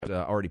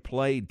already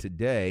played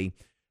today.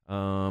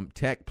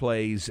 Tech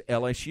plays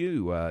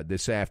LSU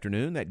this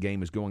afternoon. That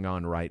game is going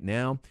on right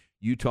now.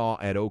 Utah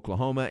at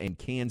Oklahoma and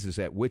Kansas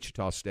at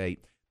Wichita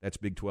State. That's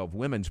Big 12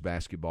 women's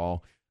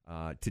basketball.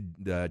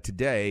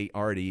 Today,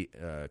 already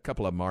a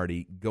couple of them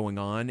already going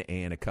on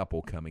and a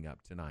couple coming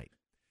up tonight.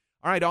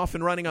 All right, off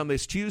and running on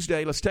this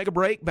Tuesday. Let's take a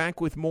break. Back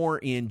with more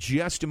in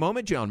just a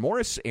moment. John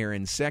Morris,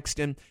 Aaron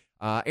Sexton.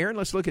 Aaron,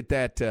 let's look at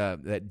that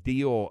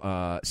deal,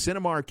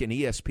 Cinemark and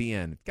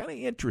ESPN. Kind of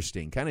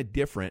interesting, kind of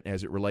different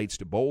as it relates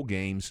to bowl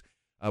games.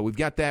 We've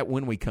got that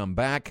when we come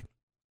back.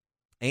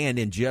 And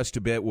in just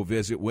a bit, we'll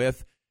visit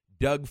with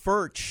Doug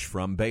Furch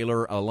from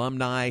Baylor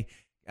Alumni,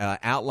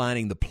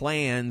 outlining the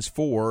plans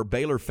for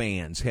Baylor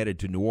fans headed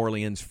to New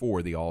Orleans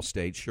for the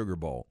All-State Sugar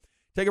Bowl.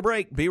 Take a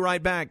break. Be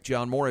right back.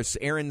 John Morris,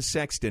 Aaron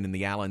Sexton in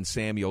the Allen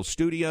Samuel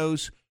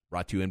Studios.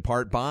 Brought to you in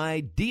part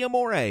by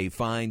D'Amore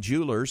Fine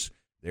Jewelers.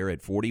 They're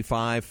at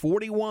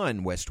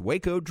 4541 West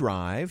Waco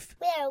Drive.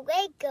 Where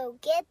Waco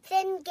gets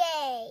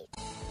engaged.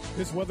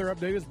 This weather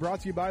update is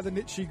brought to you by the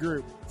Nitsche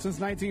Group. Since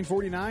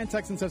 1949,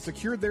 Texans have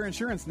secured their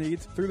insurance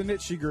needs through the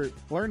Nitsche Group.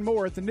 Learn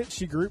more at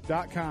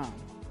thenitschegroup.com.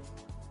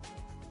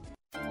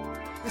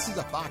 This is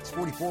a Fox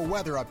 44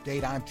 weather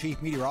update. I'm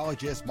Chief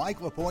Meteorologist Mike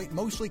LaPointe.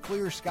 Mostly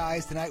clear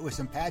skies tonight with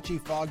some patchy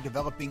fog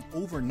developing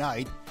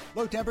overnight.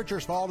 Low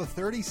temperatures fall to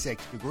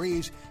 36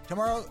 degrees.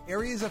 Tomorrow,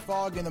 areas of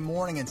fog in the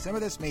morning, and some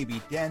of this may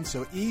be dense,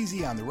 so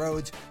easy on the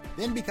roads.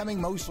 Then becoming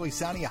mostly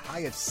sunny, a high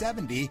of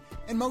 70,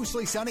 and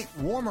mostly sunny,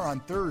 warmer on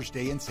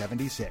Thursday and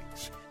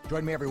 76.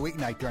 Join me every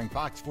weeknight during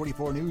Fox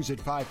 44 News at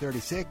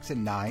 5:36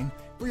 and 9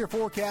 for your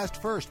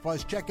forecast first.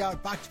 Plus, check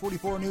out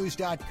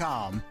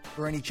fox44news.com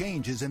for any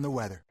changes in the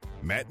weather.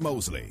 Matt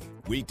Mosley,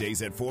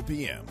 weekdays at 4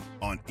 p.m.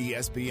 on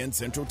ESPN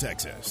Central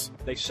Texas.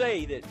 They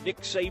say that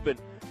Nick Saban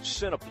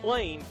sent a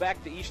plane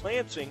back to East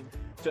Lansing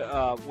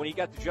to when he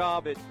got the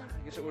job at,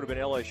 I guess it would have been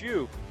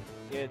LSU,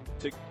 and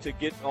to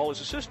get all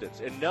his assistants,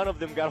 and none of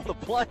them got on the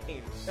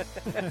plane.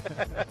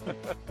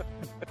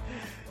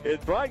 And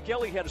Brian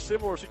Kelly had a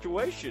similar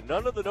situation.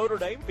 None of the Notre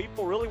Dame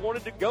people really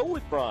wanted to go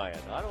with Brian.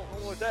 I don't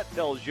know what that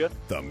tells you.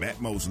 The Matt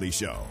Mosley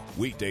Show,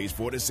 weekdays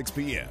 4 to 6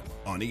 p.m.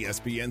 on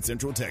ESPN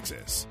Central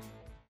Texas.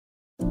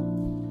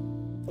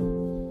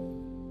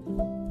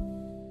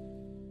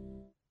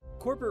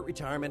 Corporate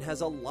retirement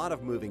has a lot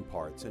of moving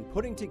parts, and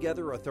putting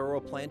together a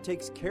thorough plan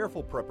takes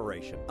careful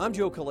preparation. I'm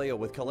Joe Kaleo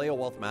with Kaleo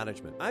Wealth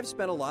Management. I've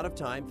spent a lot of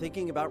time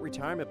thinking about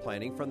retirement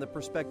planning from the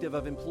perspective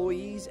of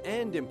employees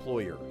and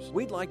employers.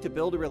 We'd like to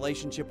build a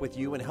relationship with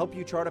you and help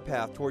you chart a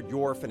path toward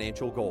your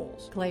financial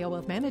goals. Kaleo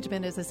Wealth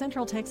Management is a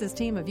Central Texas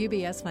team of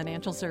UBS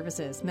Financial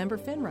Services, member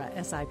FINRA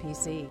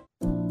SIPC.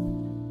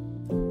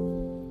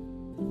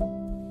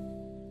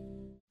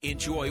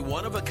 Enjoy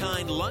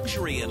one-of-a-kind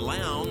luxury and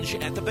lounge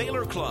at the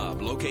Baylor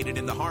Club, located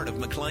in the heart of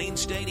McLean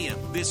Stadium.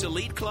 This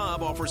elite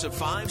club offers a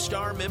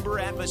 5-star member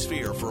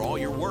atmosphere for all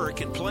your work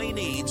and play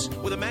needs,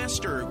 with a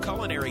master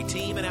culinary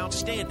team and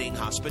outstanding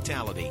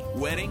hospitality.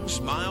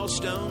 Weddings,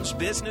 milestones,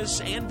 business,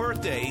 and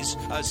birthdays.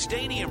 A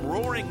stadium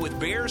roaring with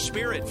Bear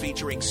spirit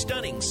featuring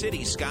stunning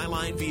city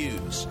skyline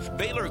views.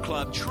 Baylor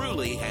Club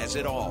truly has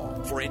it all.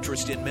 For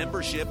interest in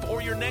membership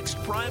or your next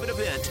private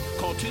event,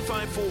 call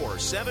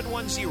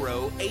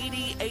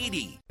 254-710-8080.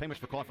 Payments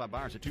for qualified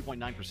buyers at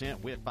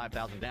 2.9% with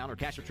 $5,000 down or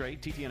cash or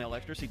trade. TTNL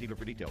Extra. See dealer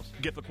for details.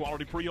 Get the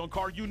quality pre-owned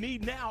car you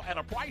need now at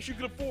a price you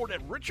can afford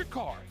at Richard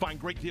Car. Find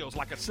great deals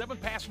like a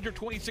 7-passenger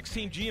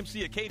 2016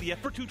 GMC Acadia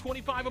for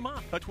 $225 a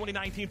month, a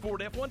 2019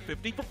 Ford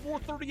F-150 for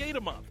 $438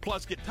 a month.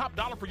 Plus, get top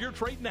dollar for your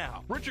trade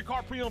now. Richard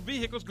Car pre-owned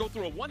vehicles go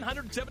through a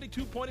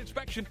 172-point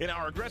inspection, and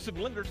our aggressive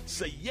lenders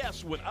say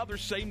yes when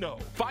others say no.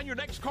 Find your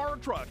next car or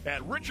truck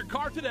at Richard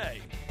Car today.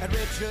 At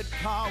Richard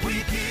Car, we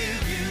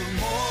give you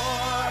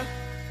more.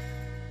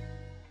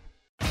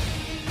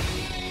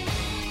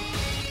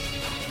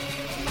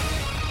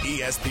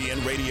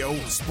 ESPN Radio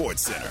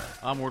Sports Center.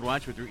 I'm Ward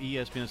Weitz with your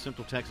ESPN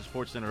Central Texas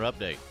Sports Center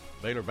update.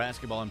 Baylor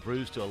basketball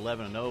improves to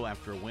 11-0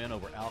 after a win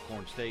over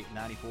Alcorn State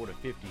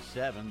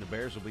 94-57. The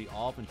Bears will be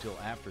off until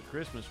after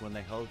Christmas when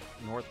they host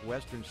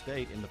Northwestern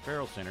State in the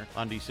Farrell Center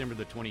on December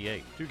the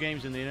 28th. 2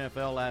 games in the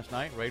NFL last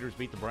night. Raiders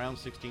beat the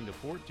Browns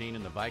 16-14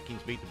 and the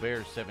Vikings beat the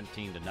Bears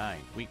 17-9.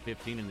 Week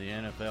 15 in the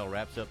NFL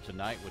wraps up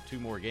tonight with 2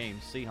 more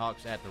games.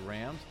 Seahawks at the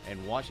Rams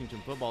and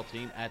Washington football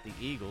team at the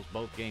Eagles.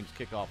 Both games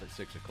kick off at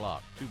 6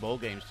 o'clock. 2 bowl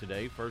games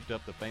today. First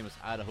up, the famous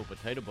Idaho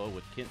Potato Bowl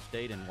with Kent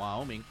State and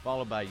Wyoming,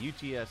 followed by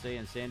UTSA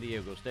and San Diego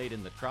State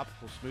in the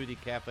Tropical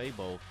Smoothie Cafe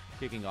Bowl,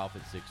 kicking off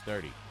at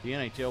 6:30. The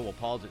NHL will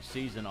pause its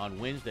season on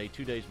Wednesday,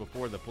 2 days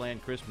before the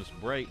planned Christmas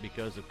break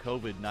because of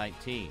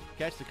COVID-19.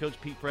 Catch the Coach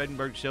Pete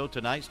Fredenberg Show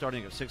tonight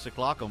starting at 6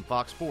 o'clock on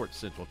Fox Sports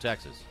Central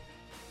Texas.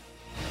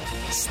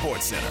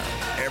 Sports Center,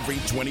 every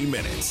 20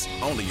 minutes,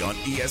 only on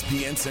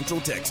ESPN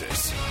Central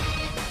Texas.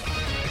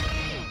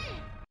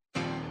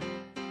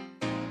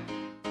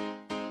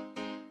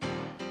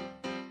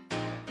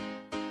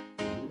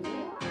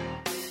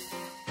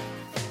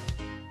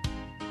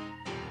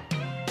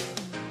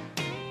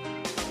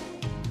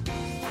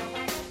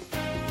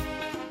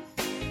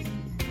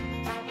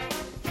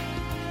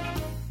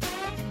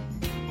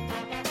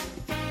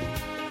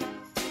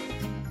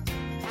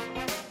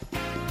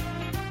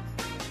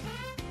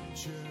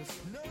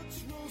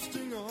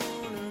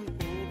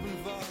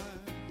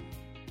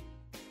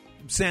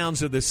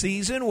 Sounds of the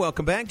season.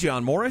 Welcome back.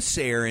 John Morris,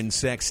 Aaron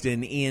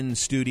Sexton in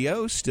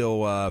studio.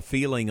 Still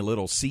feeling a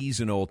little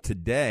seasonal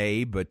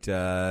today, but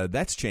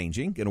that's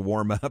changing. Going to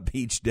warm up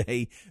each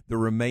day the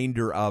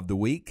remainder of the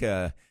week.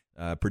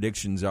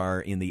 Predictions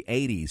are in the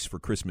 80s for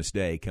Christmas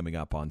Day coming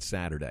up on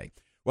Saturday.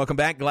 Welcome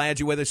back.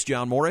 Glad you're with us.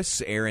 John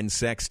Morris, Aaron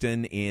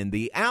Sexton in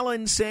the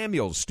Allen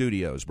Samuels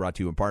studios. Brought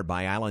to you in part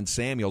by Allen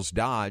Samuels,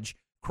 Dodge,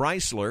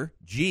 Chrysler,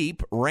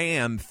 Jeep,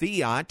 Ram,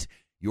 Fiat.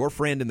 Your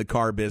friend in the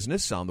car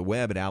business on the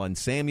web at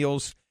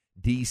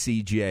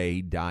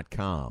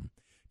AllenSamuelsDCJ.com.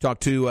 Talk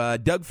to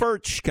Doug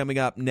Furch coming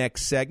up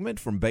next segment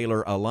from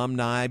Baylor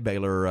alumni,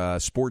 Baylor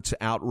Sports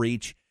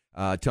Outreach.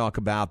 Talk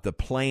about the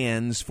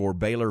plans for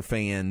Baylor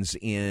fans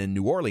in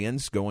New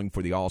Orleans going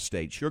for the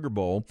All-State Sugar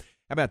Bowl.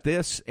 How about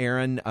this,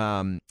 Aaron?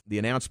 The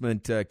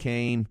announcement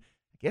came,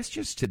 I guess,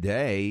 just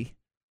today.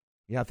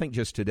 Yeah, I think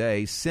just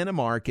today.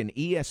 Cinemark and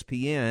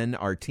ESPN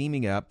are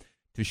teaming up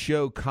to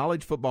show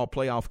college football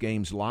playoff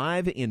games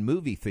live in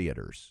movie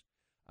theaters.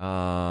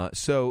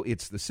 So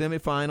it's the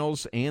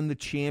semifinals and the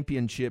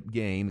championship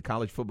game, the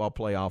college football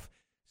playoff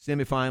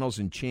semifinals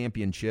and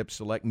championship,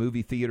 select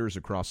movie theaters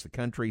across the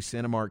country,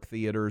 Cinemark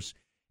theaters.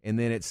 And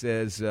then it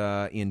says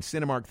in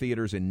Cinemark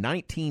theaters in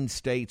 19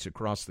 states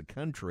across the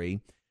country,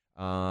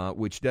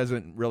 which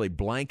doesn't really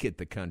blanket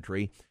the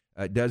country.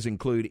 It does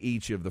include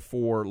each of the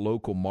 4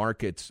 local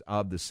markets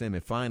of the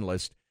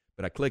semifinalists.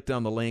 But I clicked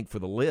on the link for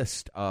the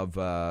list of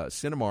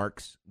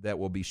Cinemarks that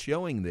will be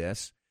showing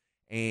this,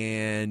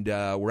 and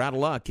we're out of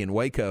luck in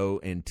Waco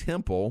and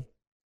Temple.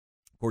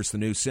 Of course, the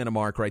new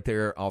Cinemark right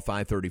there off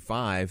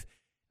I-35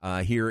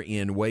 here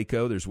in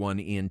Waco. There's one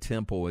in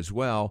Temple as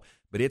well,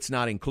 but it's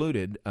not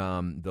included.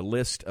 The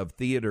list of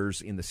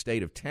theaters in the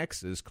state of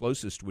Texas,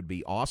 closest would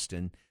be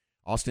Austin.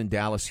 Austin,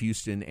 Dallas,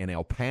 Houston, and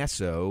El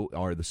Paso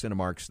are the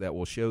Cinemarks that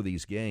will show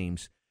these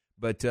games.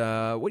 But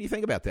what do you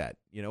think about that?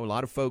 You know, a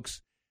lot of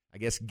folks, I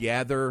guess,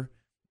 gather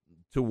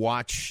to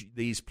watch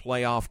these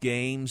playoff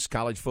games,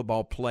 college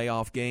football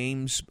playoff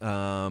games,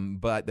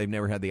 but they've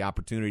never had the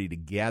opportunity to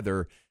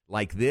gather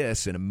like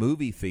this in a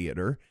movie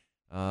theater.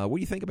 What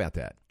do you think about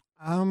that?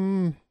 I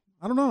don't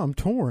know. I'm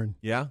torn.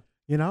 Yeah?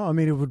 You know, I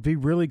mean, it would be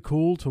really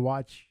cool to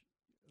watch,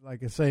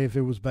 like I say, if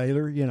it was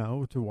Baylor, you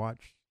know, to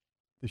watch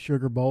the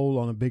Sugar Bowl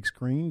on a big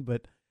screen,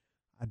 but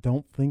I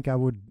don't think I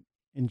would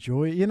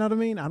enjoy it. You know what I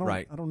mean? I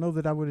don't know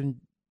that I would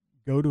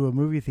go to a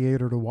movie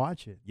theater to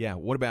watch it. Yeah.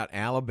 What about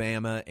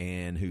Alabama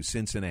and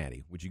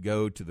Cincinnati? Would you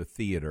go to the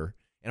theater?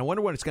 And I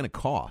wonder what it's going to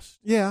cost.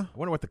 Yeah. I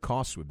wonder what the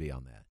cost would be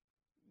on that.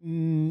 It's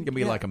going to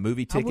be like a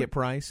movie ticket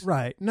price?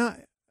 Right. Not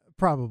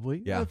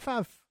probably. Yeah.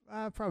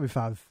 Probably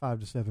 $5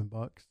 to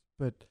 $7.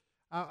 But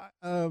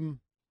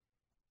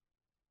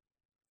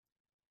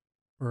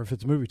or if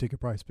it's a movie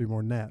ticket price, it'd be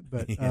more than that.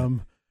 But it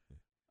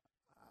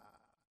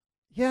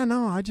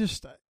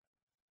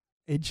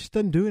just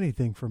doesn't do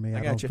anything for me.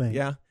 I don't think.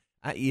 Yeah.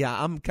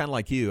 I'm kind of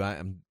like you.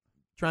 I'm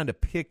trying to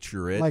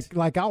picture it.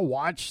 Like I'll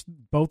watch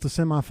both the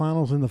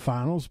semifinals and the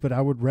finals, but I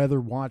would rather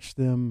watch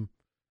them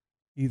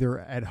either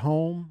at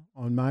home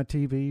on my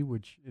TV,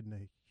 which isn't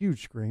a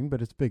huge screen,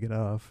 but it's big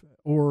enough,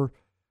 or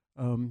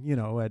you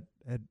know, at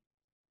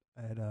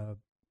a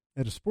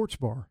sports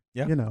bar.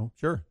 Yeah. You know.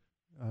 Sure.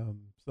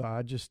 So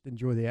I just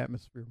enjoy the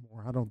atmosphere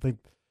more. I don't think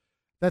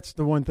that's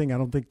the one thing. I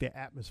don't think the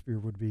atmosphere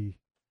would be.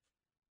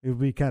 It would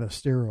be kind of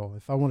sterile.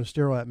 If I want a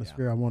sterile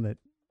atmosphere, I want to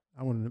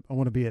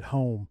be at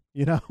home,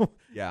 you know?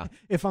 Yeah.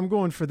 If I'm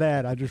going for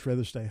that, I'd just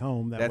rather stay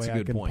home. That's way a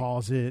good I can point.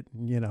 pause it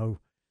and, you know,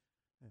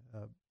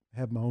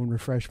 have my own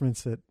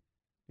refreshments that,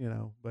 you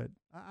know, but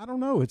I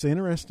don't know. It's kind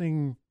of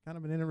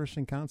an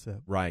interesting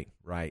concept. Right.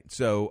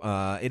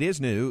 So it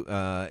is new.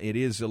 It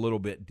is a little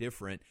bit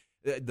different.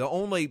 The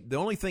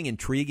only thing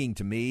intriguing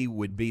to me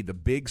would be the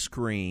big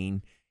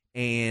screen.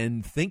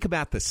 And think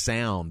about the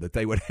sound that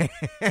they would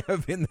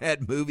have in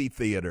that movie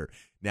theater.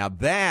 Now,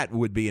 that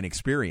would be an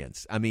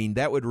experience. I mean,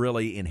 that would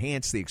really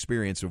enhance the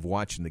experience of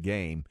watching the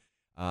game,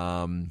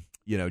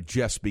 you know,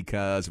 just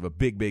because of a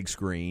big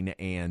screen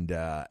and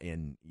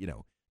you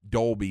know,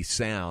 Dolby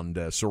sound,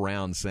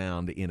 surround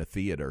sound in a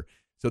theater.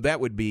 So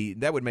that would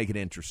make it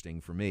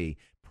interesting for me.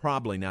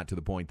 Probably not to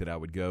the point that I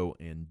would go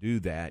and do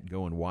that,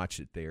 go and watch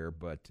it there,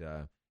 but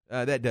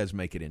that does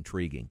make it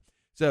intriguing.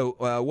 So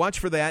watch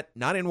for that,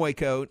 not in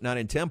Waco, not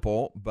in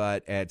Temple,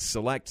 but at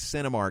select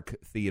Cinemark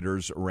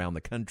theaters around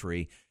the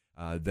country.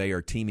 They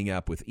are teaming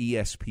up with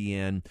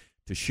ESPN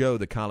to show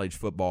the college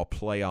football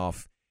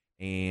playoff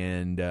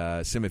and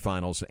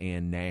semifinals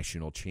and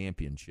national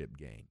championship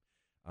game.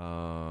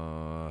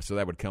 So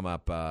that would come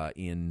up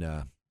in,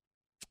 the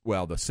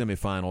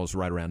semifinals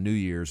right around New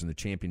Year's, and the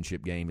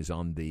championship game is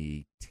on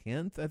the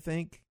 10th, I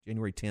think.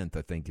 January 10th,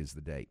 I think, is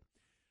the date.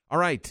 All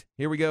right,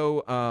 here we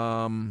go.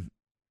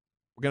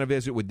 We're going to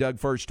visit with Doug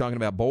Furch talking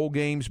about bowl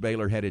games.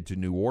 Baylor headed to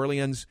New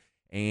Orleans,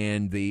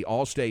 and the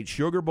All-State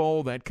Sugar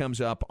Bowl, that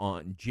comes up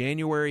on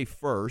January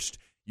 1st.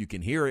 You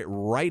can hear it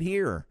right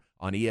here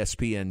on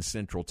ESPN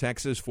Central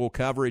Texas. Full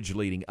coverage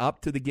leading up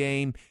to the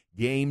game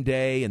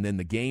day, and then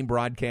the game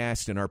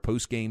broadcast and our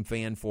post-game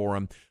fan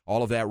forum.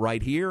 All of that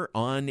right here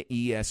on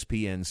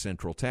ESPN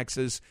Central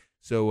Texas.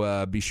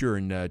 So be sure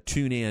and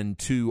tune in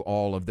to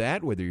all of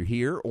that, whether you're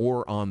here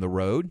or on the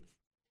road.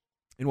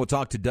 And we'll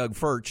talk to Doug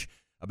Furch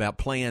about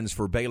plans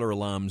for Baylor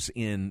alums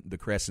in the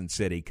Crescent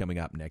City coming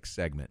up next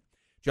segment.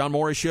 John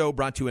Morris Show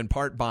brought to you in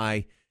part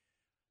by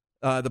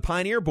the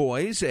Pioneer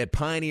Boys at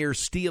Pioneer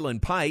Steel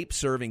and Pipe,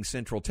 serving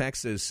Central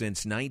Texas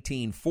since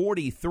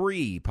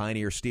 1943.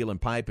 Pioneer Steel and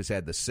Pipe has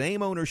had the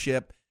same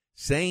ownership,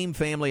 same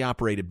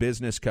family-operated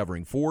business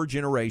covering 4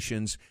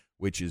 generations,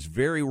 which is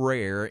very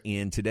rare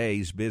in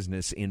today's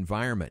business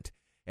environment.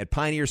 At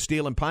Pioneer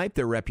Steel and Pipe,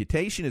 their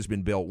reputation has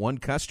been built one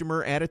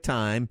customer at a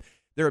time.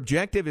 Their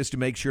objective is to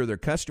make sure their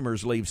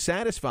customers leave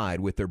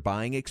satisfied with their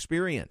buying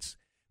experience.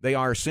 They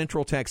are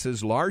Central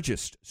Texas'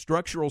 largest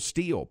structural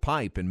steel,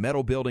 pipe, and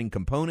metal building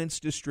components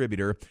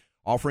distributor,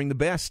 offering the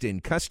best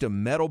in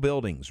custom metal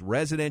buildings,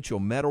 residential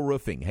metal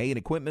roofing, hay and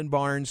equipment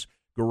barns,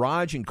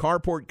 garage and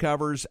carport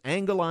covers,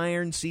 angle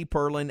iron,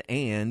 C-purlin,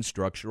 and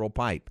structural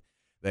pipe.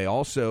 They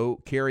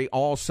also carry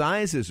all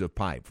sizes of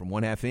pipe from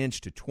 1/2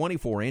 inch to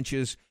 24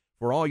 inches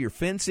for all your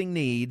fencing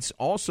needs.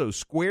 Also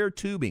square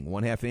tubing,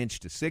 1/2 inch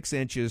to 6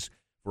 inches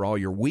for all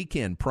your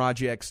weekend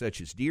projects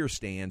such as deer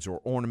stands or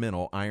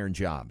ornamental iron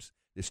jobs.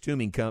 This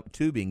tubing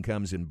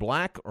comes in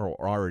black or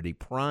already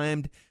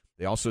primed.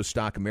 They also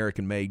stock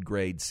American-made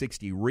grade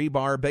 60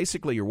 rebar.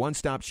 Basically, your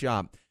one-stop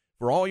shop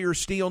for all your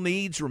steel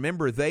needs.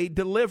 Remember, they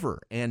deliver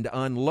and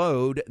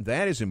unload.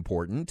 That is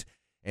important,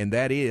 and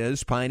that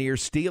is Pioneer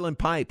Steel and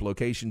Pipe,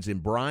 locations in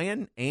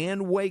Bryan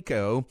and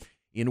Waco.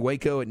 In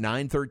Waco at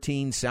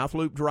 913 South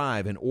Loop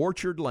Drive and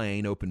Orchard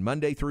Lane, open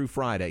Monday through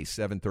Friday,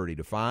 7:30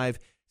 to 5.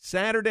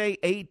 Saturday,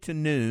 8 to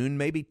noon.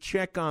 Maybe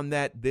check on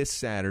that this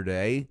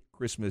Saturday,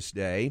 Christmas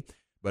Day.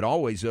 But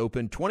always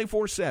open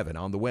 24/7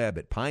 on the web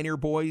at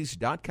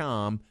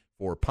pioneerboys.com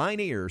for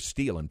Pioneer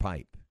Steel and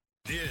Pipe.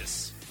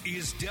 This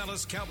is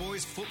Dallas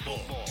Cowboys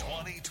football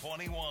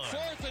 2021.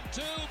 4th and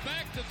 2,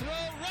 back to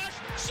throw, rush,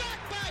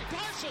 sacked by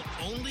Carson.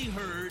 Only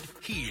heard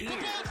here. The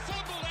ball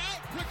fumbled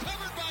out,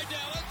 recovered by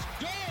Dallas.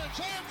 Dorrance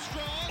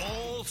Armstrong.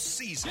 All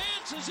season.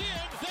 Dances in,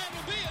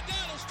 that'll be a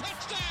Dallas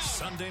touchdown.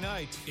 Sunday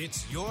night,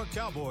 it's your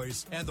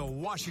Cowboys and the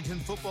Washington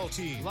football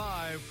team.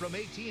 Live from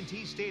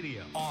AT&T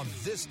Stadium. On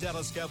this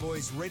Dallas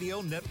Cowboys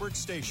radio network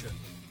station.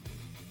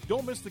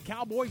 Don't miss the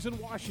Cowboys in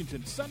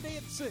Washington, Sunday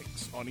at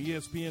 6 on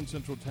ESPN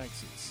Central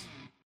Texas.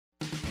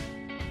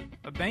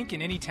 A bank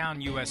in any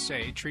town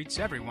USA treats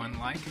everyone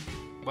like,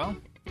 well,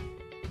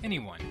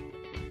 anyone.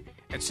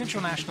 At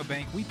Central National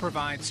Bank, we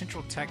provide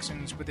Central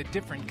Texans with a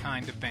different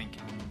kind of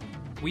banking.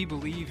 We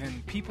believe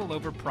in people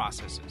over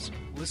processes,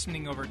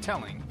 listening over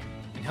telling,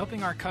 and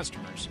helping our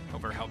customers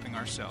over helping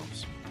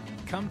ourselves.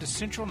 Come to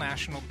Central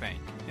National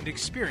Bank and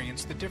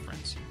experience the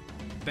difference.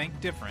 Bank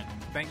different.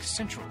 Bank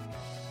Central.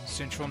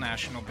 Central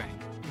National Bank.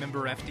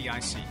 Member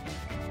FDIC.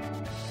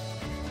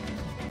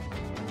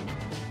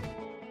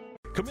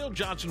 Camille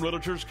Johnson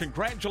Realtors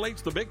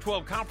congratulates the Big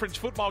 12 Conference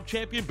football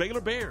champion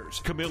Baylor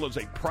Bears. Camille is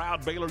a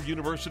proud Baylor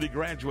University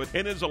graduate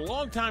and is a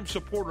longtime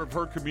supporter of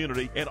her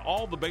community and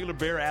all the Baylor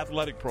Bear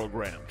athletic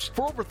programs.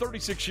 For over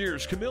 36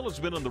 years, Camille has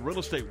been in the real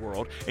estate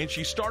world, and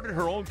she started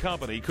her own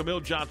company,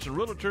 Camille Johnson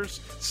Realtors,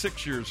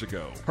 6 years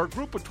ago. Her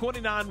group of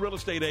 29 real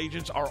estate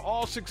agents are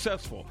all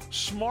successful,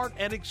 smart,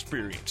 and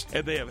experienced,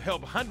 and they have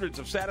helped hundreds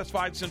of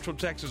satisfied Central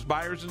Texas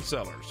buyers and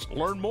sellers.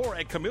 Learn more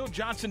at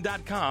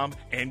CamilleJohnson.com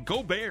and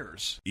go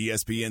Bears.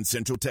 ESPN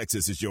Central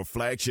Texas is your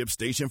flagship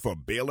station for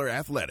Baylor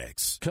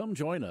Athletics. Come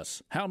join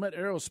us. Howmet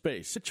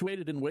Aerospace,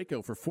 situated in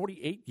Waco for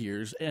 48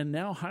 years and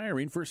now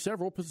hiring for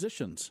several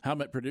positions.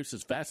 Howmet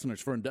produces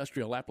fasteners for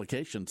industrial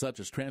applications such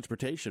as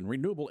transportation,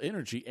 renewable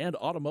energy, and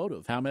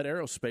automotive. Howmet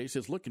Aerospace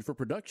is looking for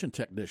production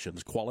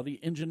technicians, quality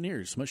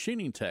engineers,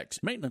 machining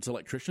techs, maintenance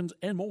electricians,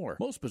 and more.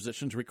 Most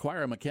positions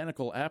require a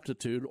mechanical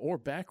aptitude or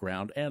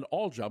background, and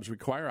all jobs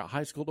require a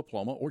high school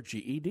diploma or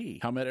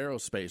GED. Howmet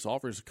Aerospace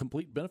offers a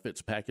complete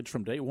benefits package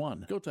from day one.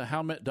 Go to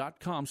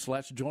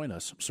howmet.com/join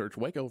us. Search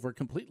Waco for a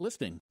complete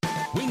listing.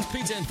 Wings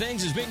Pizza and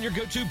Things has been your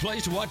go-to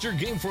place to watch your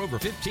game for over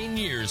 15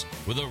 years.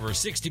 With over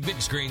 60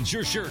 big screens,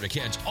 you're sure to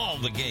catch all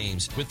the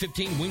games. With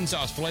 15 wing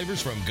sauce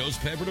flavors from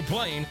ghost pepper to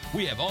plain,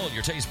 we have all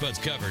your taste buds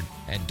covered.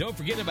 And don't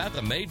forget about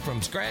the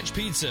made-from-scratch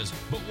pizzas.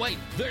 But wait,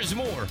 there's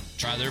more.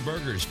 Try their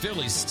burgers,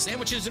 Phillies,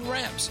 sandwiches, and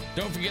wraps.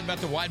 Don't forget about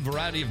the wide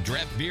variety of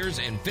draft beers,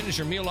 and finish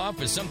your meal off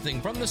with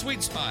something from the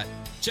sweet spot.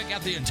 Check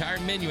out the entire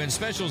menu and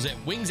specials at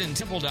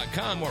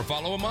wingsandtemple.com or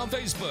follow them on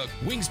Facebook.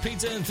 Wings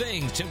Pizza and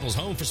Things, Temple's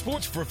home for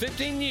sports for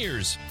 15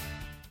 years.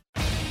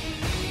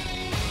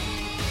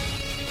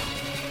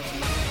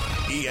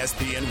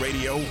 ESPN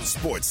Radio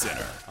Sports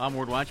Center. I'm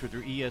Ward Watch with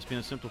your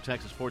ESPN Central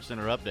Texas Sports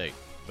Center update.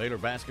 Baylor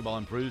basketball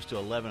improves to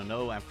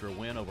 11-0 after a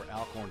win over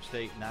Alcorn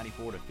State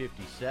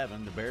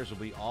 94-57. The Bears will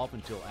be off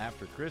until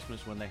after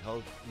Christmas when they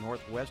host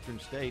Northwestern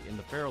State in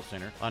the Farrell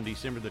Center on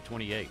December the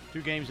 28th.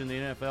 Two games in the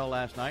NFL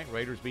last night.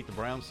 Raiders beat the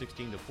Browns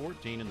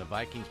 16-14 and the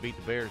Vikings beat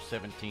the Bears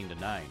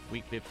 17-9.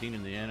 Week 15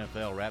 in the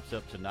NFL wraps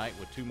up tonight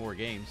with two more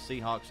games.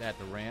 Seahawks at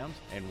the Rams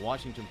and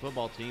Washington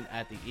football team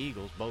at the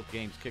Eagles. Both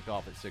games kick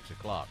off at 6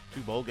 o'clock.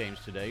 Two bowl games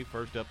today.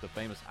 First up, the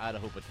famous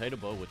Idaho Potato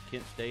Bowl with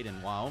Kent State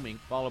and Wyoming,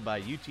 followed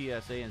by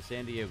UTSA and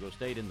San Diego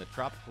State in the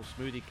Tropical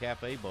Smoothie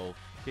Cafe Bowl,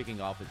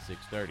 kicking off at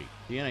 6:30.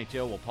 The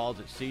NHL will pause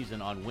its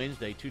season on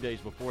Wednesday, 2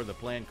 days before the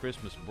planned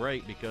Christmas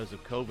break because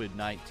of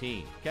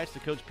COVID-19. Catch the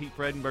Coach Pete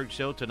Fredenberg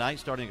Show tonight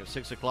starting at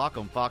 6 o'clock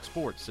on Fox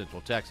Sports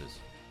Central Texas.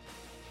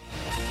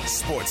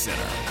 Sports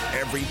Center,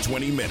 every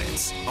 20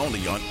 minutes,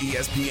 only on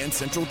ESPN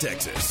Central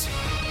Texas.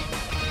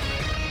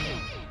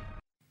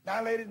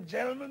 Now, ladies and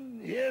gentlemen,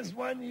 here's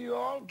one you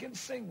all can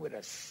sing with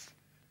us.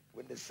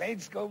 When the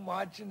Saints go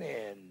marching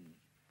in.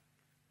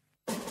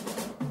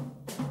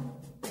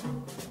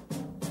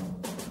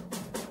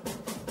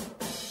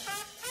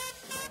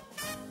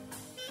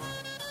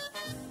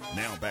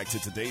 Now back to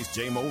today's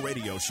JMO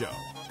Radio Show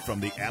from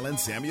the Allen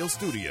Samuel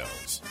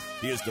Studios.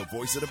 Here's the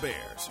voice of the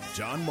Bears,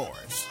 John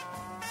Morris.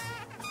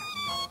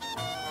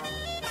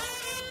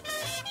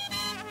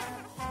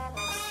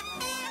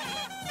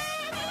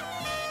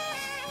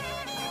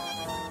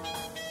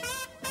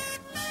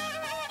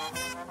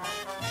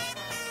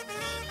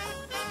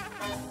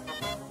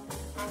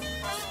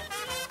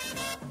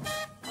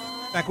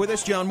 Back with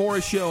us, John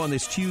Morris Show on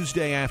this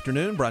Tuesday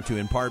afternoon, brought to you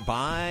in part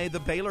by the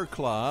Baylor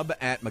Club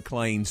at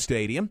McLean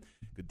Stadium.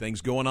 Good things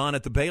going on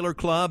at the Baylor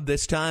Club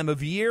this time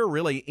of year,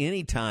 really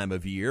any time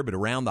of year, but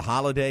around the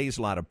holidays,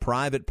 a lot of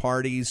private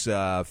parties,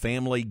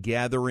 family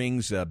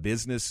gatherings,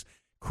 business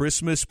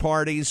Christmas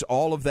parties,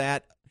 all of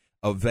that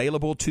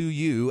available to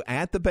you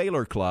at the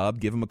Baylor Club.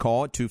 Give them a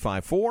call at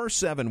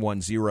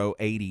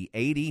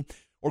 254-710-8080.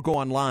 Or go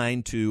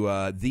online to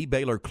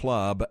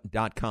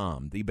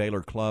thebaylorclub.com,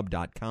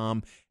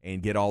 thebaylorclub.com,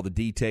 and get all the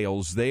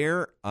details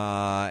there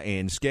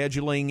and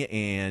scheduling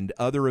and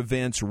other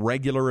events,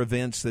 regular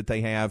events that they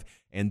have,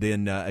 and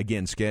then,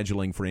 again,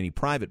 scheduling for any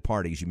private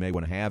parties you may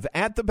want to have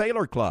at the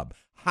Baylor Club.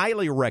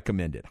 Highly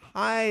recommended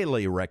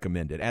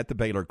at the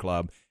Baylor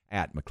Club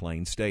at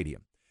McLean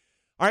Stadium.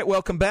 All right,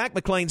 welcome back.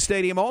 McLean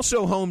Stadium,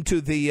 also home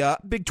to the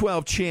Big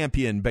 12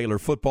 champion Baylor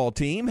football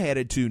team,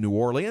 headed to New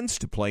Orleans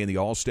to play in the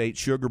All-State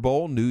Sugar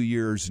Bowl New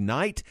Year's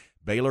night.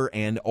 Baylor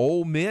and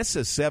Ole Miss, a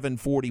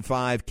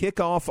 7:45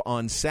 kickoff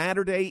on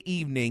Saturday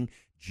evening,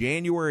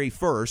 January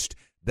 1st.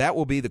 That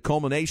will be the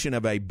culmination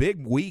of a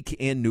big week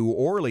in New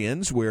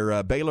Orleans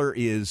where Baylor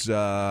is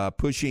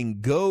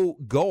pushing Go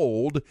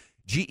Gold,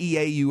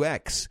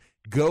 G-E-A-U-X,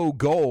 Go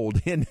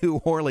Gold in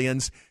New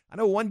Orleans. I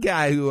know one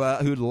guy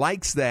who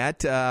likes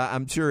that.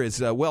 I'm sure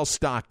is well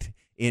stocked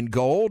in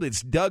gold.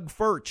 It's Doug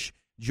Furch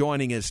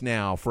joining us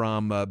now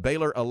from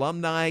Baylor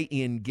Alumni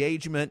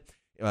Engagement.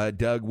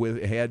 Doug,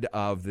 with head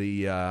of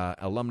the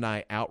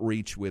alumni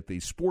outreach with the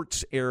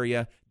sports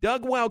area.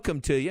 Doug, welcome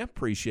to you.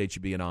 Appreciate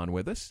you being on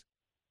with us.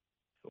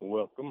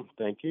 Welcome.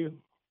 Thank you.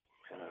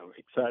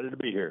 Excited to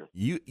be here.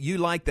 You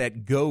like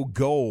that Go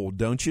Gold,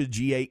 don't you?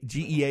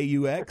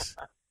 G-E-A-U-X?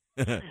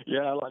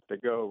 Yeah, I like to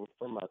go.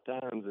 From my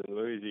times in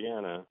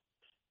Louisiana,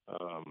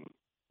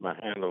 my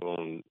handle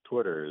on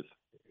Twitter is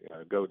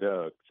Go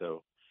Doug.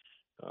 So,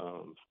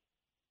 Go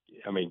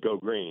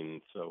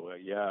Green. So,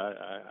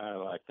 I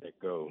like that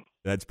Go.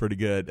 That's pretty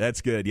good.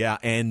 That's good, yeah.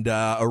 And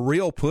a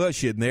real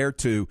push in there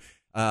to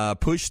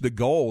push the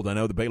gold. I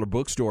know the Baylor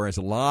Bookstore has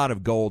a lot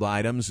of gold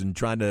items and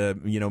trying to,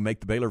 make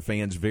the Baylor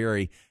fans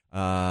very,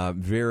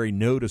 very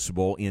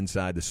noticeable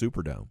inside the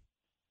Superdome.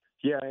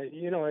 Yeah,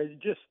 it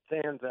just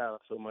stands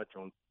out so much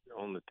on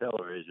the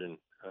television.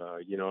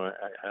 I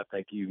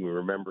think you can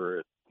remember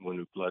it when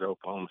we played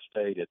Oklahoma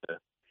State at the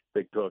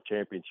Big 12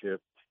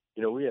 championship.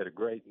 We had a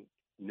great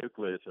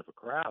nucleus of a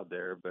crowd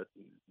there, but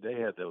they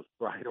had those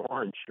bright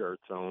orange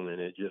shirts on,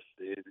 and it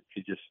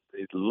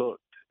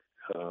looked.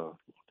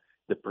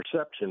 The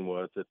perception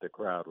was that the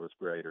crowd was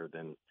greater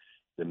than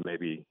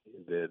maybe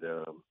that,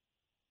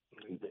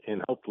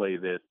 and hopefully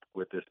that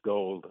with this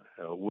gold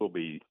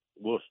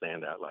we'll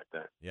stand out like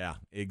that. Yeah,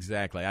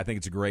 exactly. I think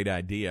it's a great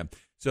idea.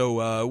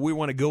 So we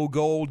want to go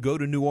gold, go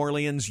to New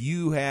Orleans.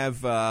 You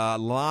have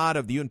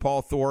you and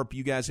Paul Thorpe,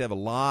 you guys have a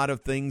lot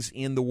of things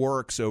in the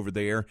works over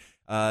there.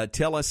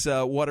 Tell us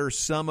what are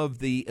some of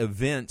the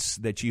events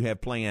that you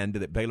have planned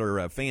that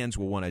Baylor fans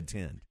will want to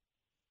attend?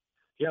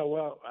 Yeah,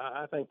 well,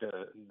 I think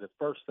the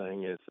first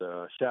thing is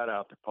shout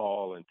out to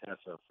Paul and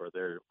Tessa for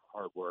their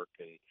hard work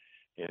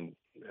and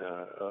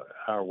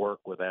our work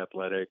with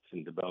athletics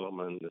and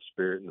development, the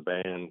spirit and the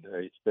band.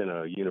 It's been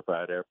a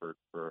unified effort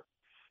to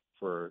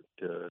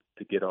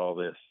get all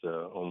this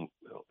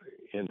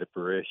into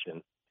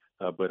fruition.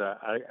 But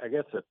I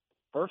guess the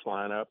first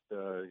lineup,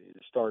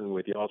 starting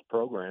with y'all's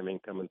programming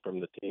coming from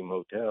the team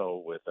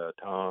hotel with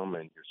Tom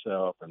and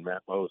yourself and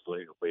Matt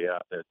Mosley will be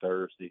out there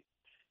Thursday.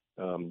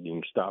 You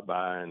can stop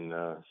by and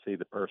see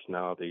the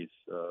personalities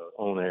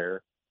on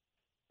air.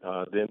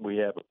 Then we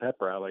have a pep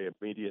rally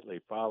immediately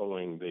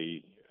following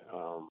the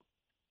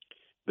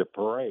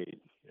parade,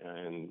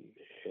 and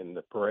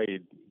the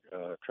parade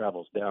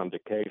travels down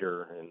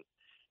Decatur and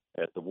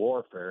at the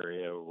wharf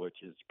area,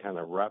 which is kind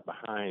of right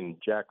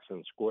behind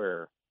Jackson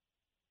Square,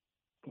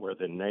 where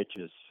the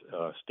Natchez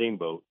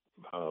steamboat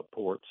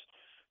ports.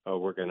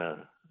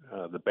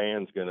 The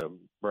band's gonna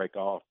break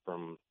off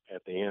from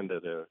at the end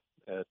of the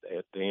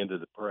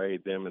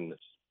parade, them and the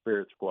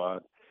Spirit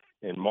Squad,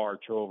 and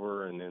march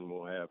over, and then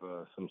we'll have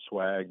some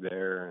swag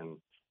there and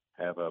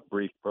have a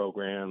brief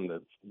program.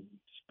 The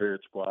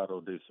Spirit Squad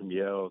will do some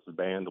yells, the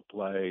band will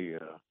play.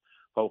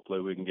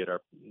 Hopefully we can get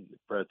our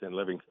President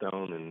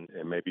Livingstone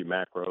and maybe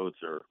Mack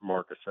Rhodes or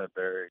Marcus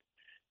Sudbury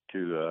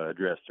to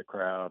address the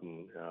crowd,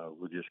 and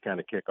we'll just kind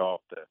of kick off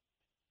the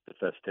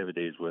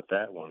festivities with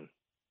that one.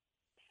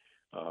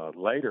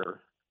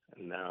 Later,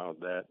 now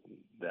that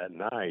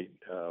night,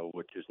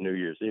 which is New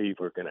Year's Eve,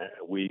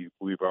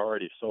 we've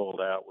already sold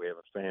out. We have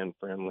a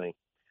fan-friendly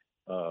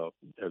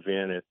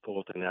event at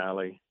Fulton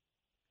Alley,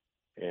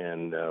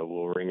 and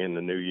we'll ring in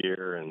the new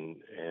year and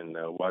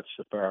watch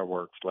the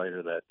fireworks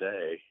later that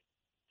day.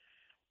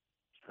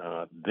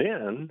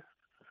 Then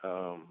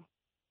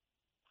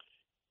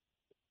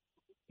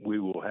we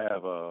will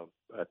have a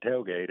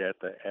tailgate at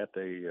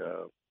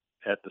the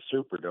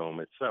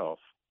Superdome itself,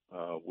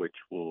 which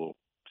will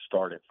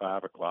start at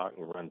 5 o'clock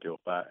and run till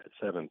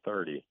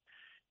 7:30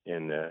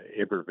 in the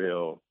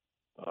Iberville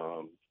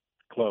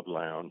Club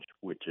Lounge,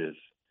 which is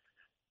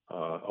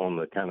on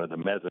the kind of the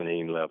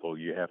mezzanine level.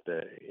 You have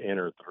to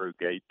enter through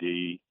Gate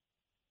D,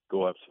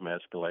 go up some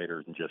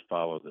escalators, and just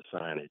follow the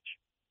signage.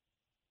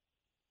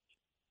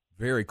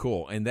 Very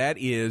cool. And that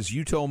is,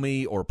 you told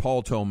me, or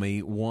Paul told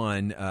me,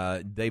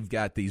 they've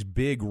got these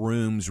big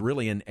rooms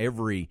really in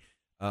every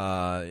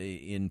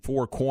in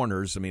four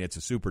corners. I mean, it's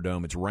a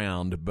Superdome, it's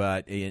round,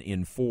 but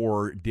in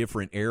four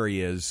different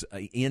areas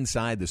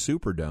inside the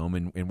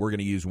Superdome, and we're going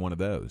to use one of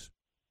those.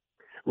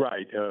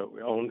 Right.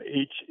 On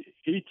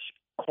each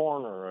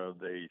corner of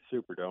the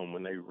Superdome,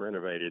 when they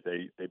renovated,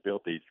 they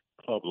built these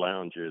club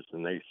lounges,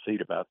 and they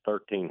seat about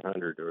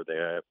 1,300, or they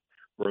have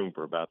room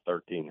for about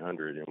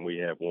 1,300, and we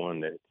have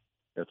one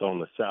that's on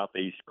the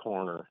southeast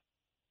corner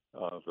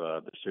of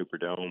the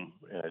Superdome.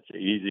 It's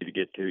easy to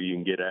get to. You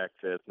can get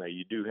access. Now,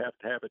 you do have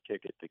to have a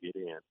ticket to get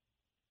in,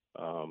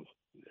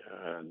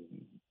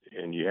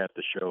 and you have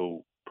to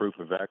show proof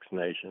of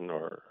vaccination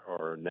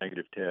or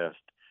negative test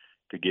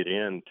to get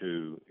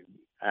into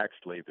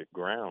actually the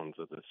grounds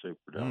of the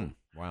Superdome.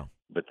 Wow.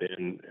 But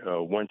then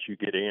once you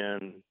get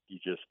in, you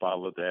just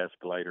follow the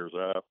escalators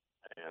up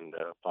and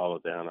follow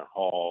down a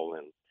hall,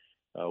 and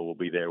we'll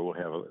be there.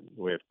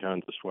 We have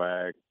tons of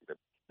swag.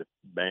 The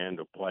band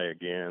will play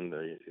again.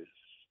 The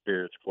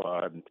Spirit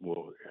Squad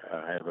will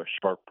have a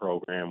sharp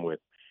program with,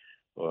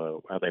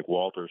 I think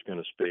Walter's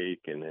going to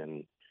speak, and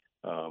then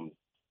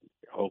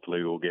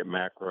hopefully we'll get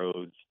Mack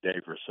Rhodes,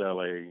 Dave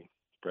Rosselli,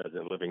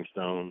 President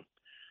Livingstone.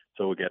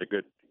 So we got a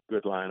good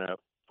lineup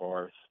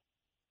for us.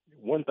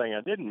 One thing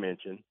I didn't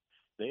mention,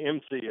 the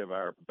MC of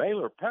our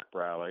Baylor pep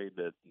rally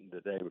the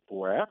day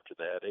before after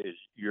that is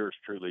yours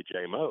truly,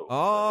 J. Mo.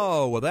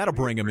 Oh, well, that'll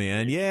bring him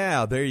in.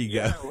 Yeah, there you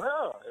go.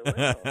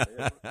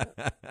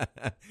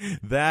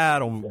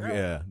 That'll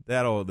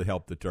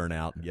help the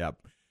turnout. Yep.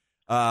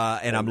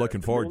 And I'm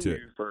looking forward to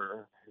it.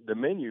 The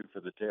menu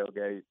for the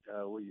tailgate,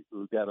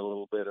 we've got a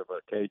little bit of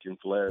a Cajun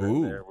flair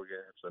in there. We're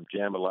going to have some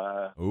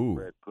jambalaya,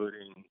 bread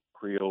pudding,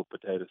 Creole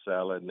potato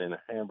salad, and then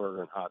a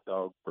hamburger and hot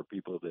dog for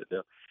people that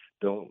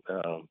don't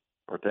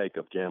partake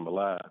of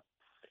jambalaya.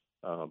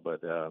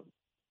 But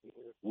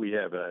we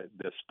have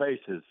the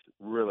space is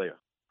really,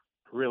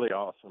 really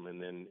awesome,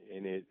 and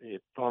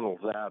it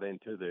funnels out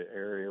into the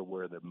area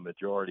where the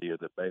majority of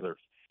the Baylor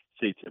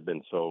seats have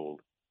been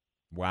sold.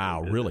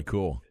 Wow, really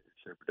cool.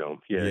 Superdome.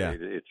 Yeah.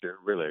 It's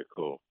really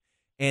cool.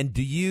 And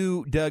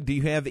Doug, do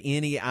you have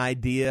any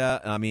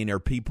idea? I mean, are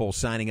people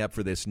signing up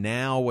for this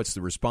now? What's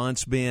the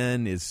response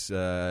been?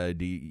 I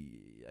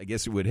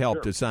guess it would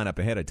help to sign up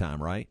ahead of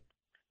time, right?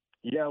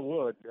 Yeah, it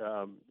would.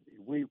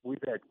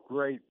 We've had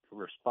great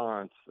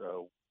response.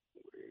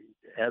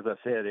 As I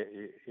said,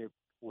 it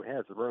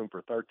has room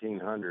for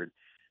 1,300.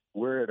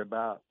 We're at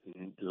about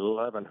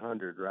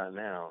 1,100 right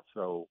now.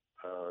 So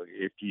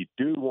if you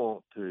do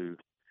want to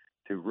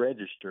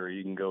register,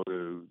 you can go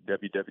to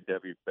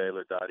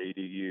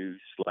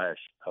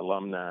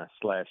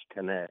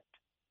www.baylor.edu/alumni/connect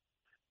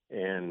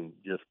and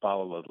just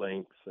follow the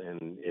links.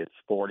 And it's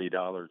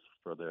 $40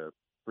 for the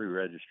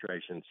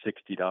pre-registration,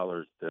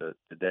 $60 the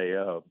day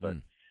of. But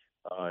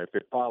if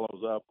it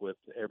follows up with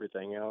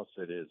everything else,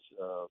 it is,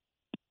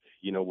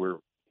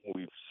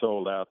 we've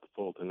sold out the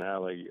Fulton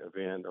Alley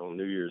event on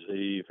New Year's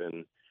Eve,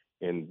 and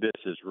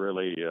this is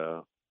really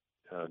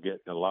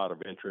getting a lot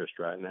of interest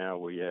right now.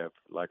 We have,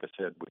 like I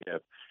said,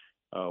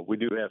 we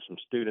do have some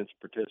students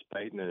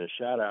participating, and a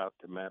shout out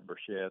to Matt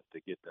Burchett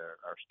to get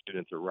our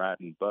students are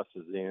riding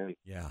buses in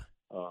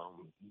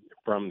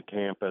from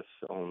campus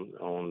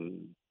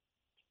on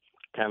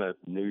kind of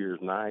New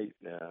Year's night.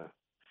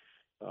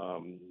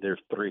 there's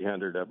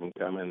 300 of them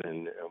coming,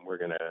 and we're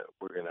gonna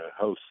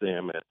host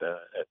them at the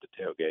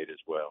tailgate as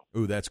well.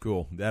 Ooh, that's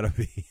cool.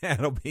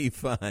 That'll be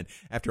fun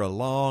after a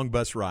long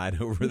bus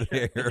ride over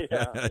there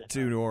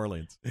to New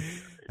Orleans.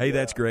 Hey,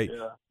 that's great.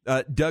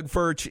 Yeah. Doug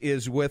Furch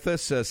is with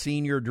us,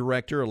 Senior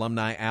Director,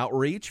 Alumni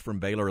Outreach from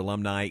Baylor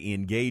Alumni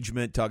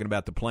Engagement, talking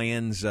about the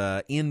plans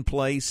in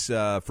place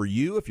for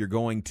you if you're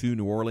going to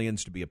New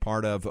Orleans to be a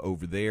part of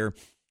over there.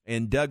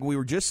 And, Doug, we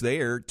were just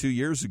there 2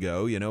 years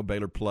ago. You know,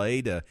 Baylor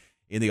played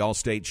in the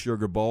All-State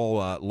Sugar Bowl,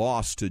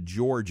 lost to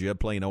Georgia,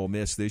 playing Ole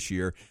Miss this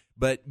year.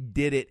 But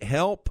did it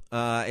help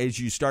as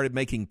you started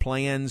making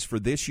plans for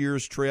this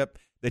year's trip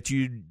that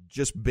you'd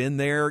just been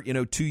there,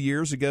 2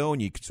 years ago,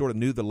 and you sort of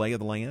knew the lay of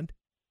the land?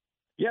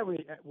 Yeah,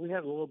 we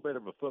had a little bit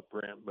of a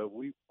footprint, but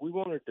we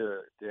wanted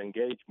to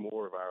engage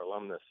more of our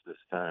alumnus this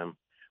time.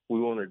 We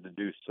wanted to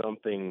do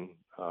something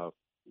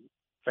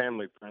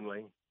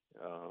family-friendly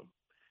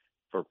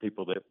for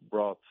people that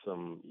brought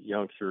some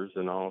youngsters,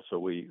 and also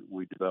we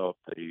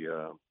developed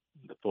the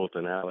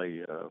Fulton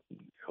Alley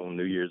on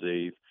New Year's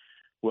Eve.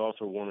 We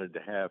also wanted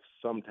to have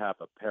some type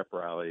of pep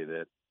rally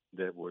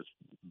that was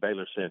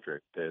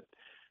Baylor-centric,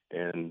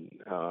 and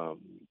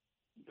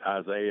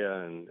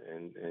Isaiah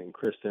and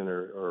Kristen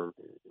are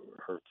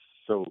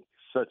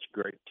such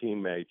great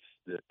teammates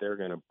that they're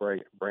going to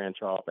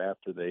branch off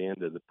after the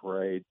end of the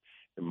parade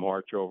and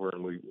march over,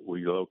 and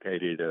we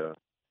located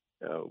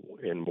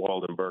in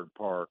Waldenberg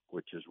Park,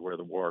 which is where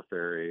the wharf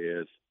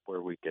area is,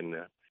 where we can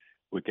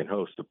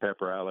host a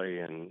pep rally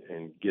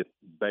and get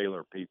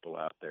Baylor people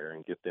out there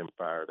and get them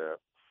fired up.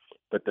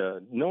 But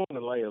knowing the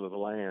lay of the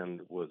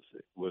land was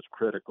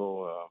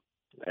critical.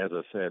 As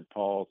I said,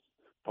 Paul's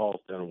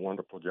done a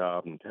wonderful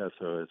job, and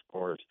Tessa, as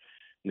far as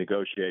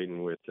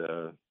negotiating with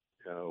the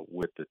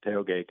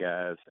tailgate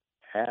guys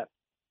at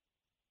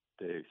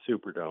the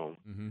Superdome.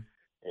 Mm-hmm.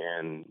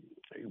 And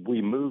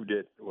we moved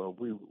it. Well,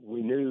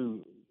 we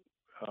knew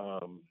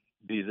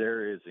these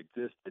areas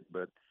existed,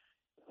 but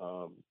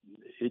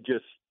it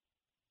just,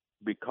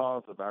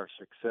 because of our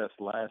success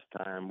last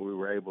time, we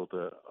were able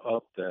to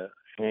up the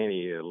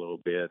ante a little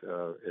bit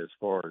as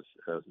far as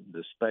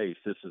the space.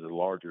 This is a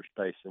larger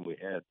space than we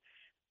had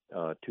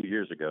 2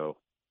 years ago,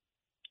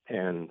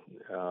 and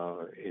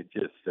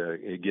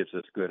it gives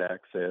us good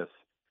access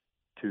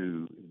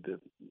to the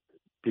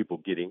people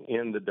getting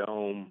in the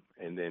dome,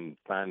 and then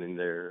finding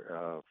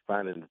the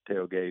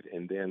tailgate,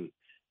 and then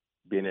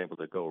being able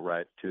to go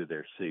right to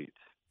their seats.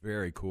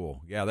 Very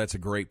cool. Yeah, that's a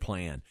great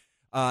plan.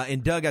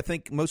 And, Doug, I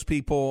think most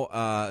people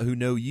who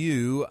know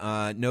you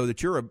know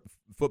that you're a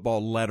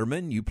football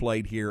letterman. You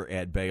played here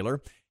at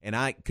Baylor. And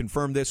I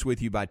confirmed this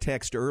with you by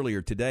text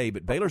earlier today,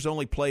 but Baylor's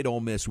only played Ole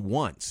Miss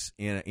once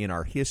in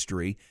our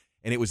history,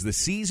 and it was the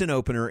season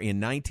opener in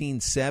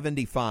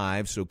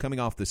 1975, so coming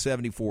off the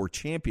 74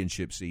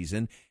 championship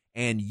season.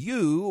 And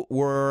you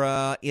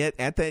were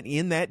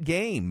in that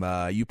game.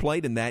 You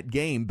played in that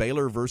game,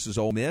 Baylor versus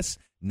Ole Miss,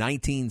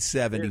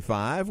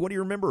 1975. What do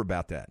you remember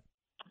about that?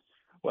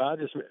 Well,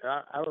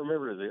 I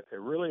remember it was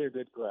really a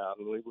good crowd,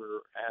 and we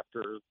were,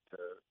 after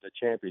the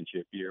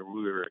championship year,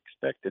 we were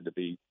expected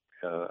to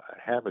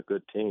have a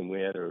good team.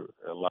 We had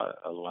a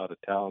lot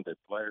of talented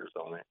players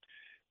on it.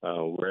 We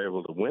were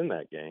able to win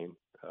that game,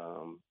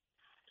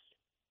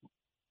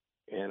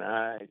 and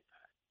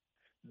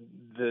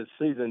the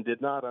season did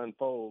not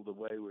unfold the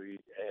way we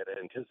had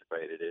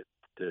anticipated it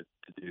to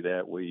do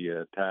that. We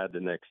tied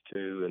the next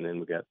two, and then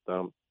we got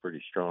thumped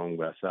pretty strong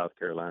by South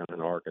Carolina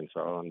and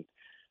Arkansas. And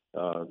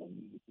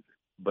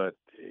but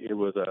it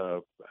was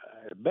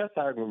best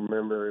I can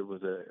remember, it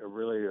was a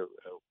really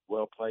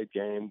well played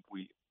game.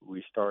 We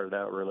started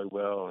out really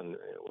well, and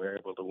we were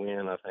able to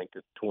win, I think,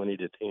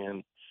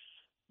 20-10.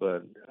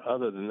 But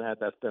other than that,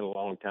 that's been a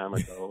long time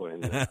ago,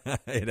 and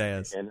it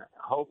has. And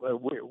hope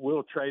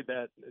we'll trade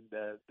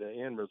the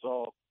end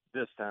result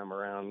this time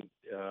around,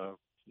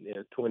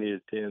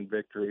 20-10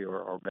 victory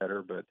or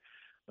better. But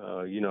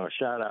a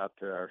shout out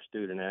to our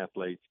student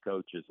athletes,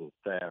 coaches, and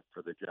staff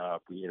for the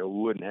job. We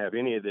wouldn't have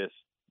any of this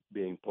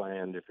being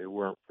planned if it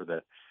weren't for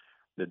the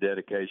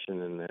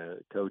dedication and the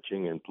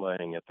coaching and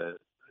playing at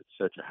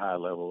such a high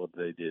level that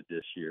they did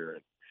this year.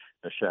 And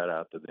a shout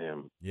out to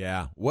them.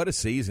 Yeah, what a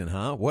season,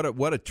 huh? What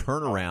a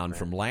turnaround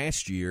from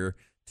last year,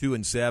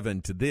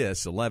 2-7, to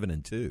this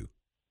 11-2.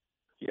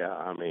 Yeah,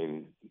 I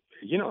mean,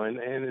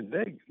 and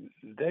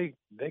they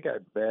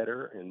got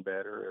better and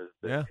better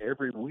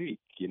every week,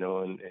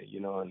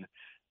 and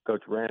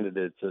Coach Randa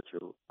did such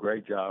a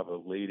great job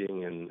of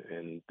leading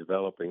and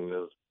developing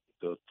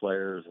those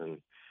players, and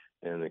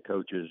the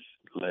coaches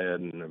led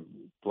and the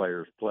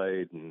players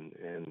played, and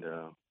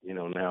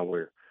now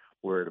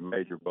we're at a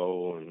major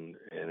bowl and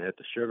at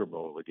the Sugar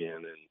Bowl again.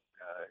 And,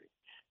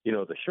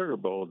 the Sugar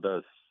Bowl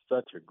does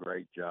such a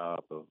great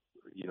job of,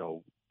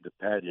 the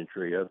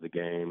pageantry of the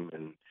game.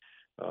 And,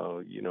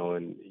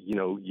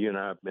 you and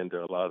I have been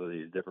to a lot of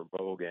these different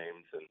bowl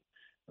games,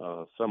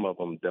 and some of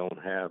them don't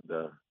have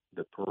the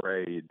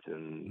parades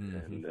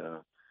and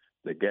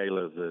the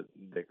galas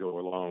that go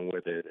along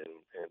with it,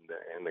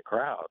 and the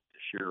crowd,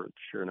 the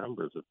sheer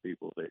numbers of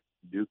people that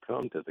do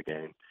come to the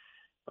game.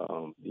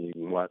 You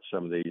can watch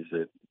some of these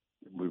that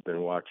we've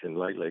been watching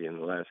lately in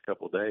the last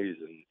couple of days,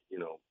 and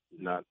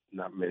not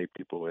many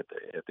people at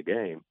the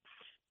game,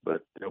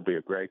 but there'll be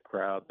a great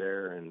crowd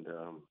there, and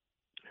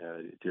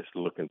just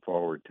looking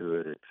forward to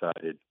it.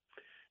 Excited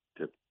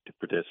to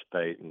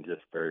participate, and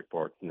just very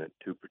fortunate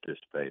to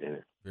participate in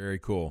it. Very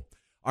cool.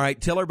 All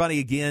right, tell everybody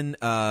again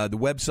the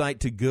website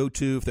to go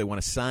to if they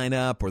want to sign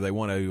up or they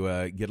want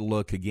to get a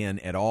look again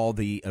at all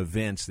the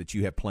events that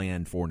you have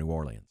planned for New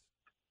Orleans.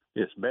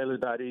 It's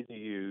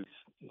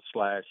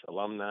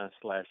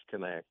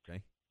Baylor.edu/alumni/connect.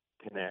 Okay.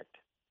 Connect,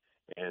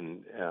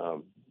 and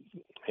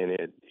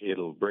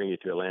it'll bring you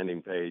to a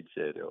landing page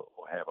that will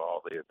have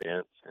all the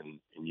events, and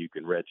you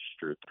can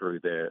register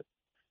through that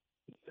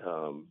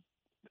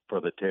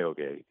for the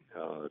tailgate.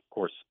 Of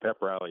course, the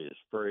pep rally is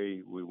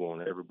free. We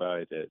want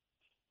everybody that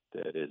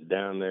is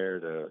down there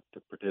to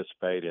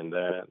participate in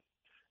that,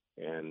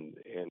 and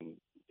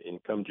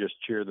come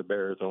just cheer the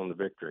Bears on the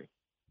victory.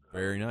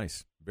 Very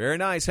nice. Very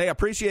nice. Hey, I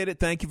appreciate it.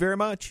 Thank you very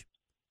much.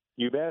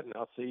 You bet, and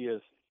I'll see you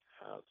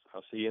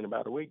in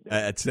about a week.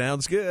 That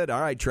sounds good.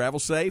 All right, travel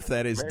safe.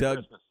 That is Merry Doug.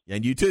 Christmas.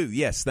 And you too.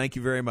 Yes, thank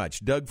you very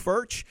much. Doug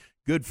Furch,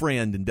 good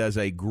friend, and does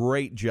a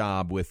great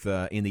job with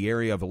in the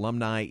area of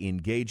alumni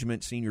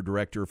engagement, senior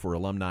director for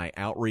alumni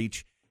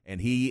outreach.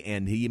 And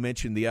he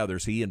mentioned the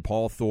others. He and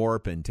Paul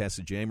Thorpe and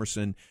Tessa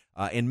Jamerson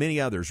and many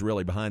others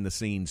really behind the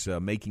scenes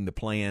making the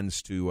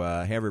plans to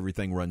have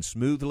everything run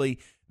smoothly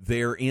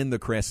there in the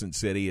Crescent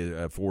City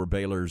for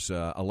Baylor's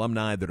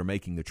alumni that are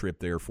making the trip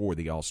there for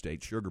the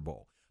All-State Sugar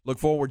Bowl. Look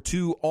forward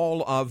to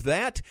all of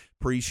that.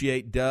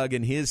 Appreciate Doug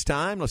and his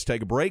time. Let's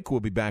take a break.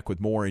 We'll be back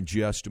with more in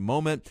just a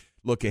moment.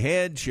 Look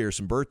ahead, share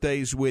some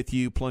birthdays with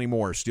you. Plenty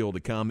more still to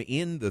come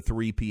in the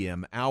 3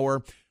 p.m.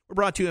 hour. We're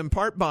brought to you in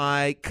part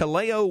by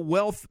Kaleo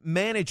Wealth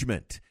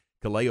Management.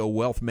 Kaleo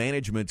Wealth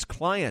Management's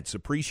clients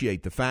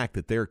appreciate the fact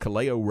that their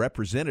Kaleo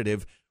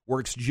representative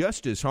works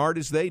just as hard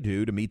as they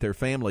do to meet their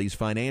family's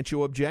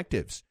financial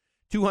objectives.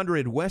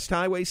 200 West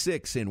Highway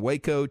 6 in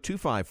Waco,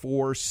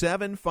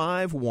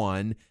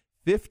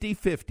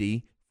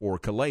 254-751-5050 for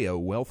Kaleo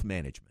Wealth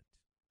Management.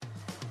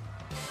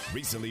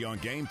 Recently on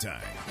Game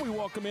Time. We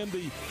welcome in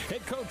the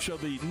head coach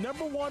of the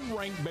number one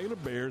ranked Baylor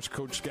Bears,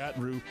 Coach Scott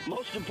Drew.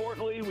 Most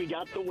importantly, we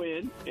got the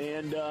win,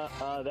 and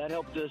that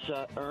helped us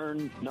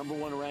earn number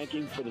one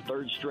ranking for the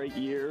third straight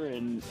year,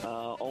 and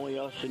only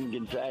us and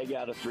Gonzaga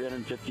out of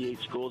 358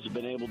 schools have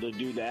been able to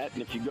do that.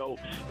 And if you go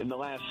in the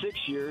last 6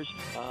 years,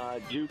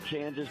 Duke,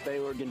 Kansas,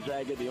 Baylor,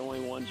 Gonzaga, the only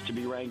ones to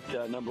be ranked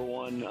number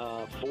one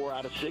 4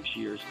 out of 6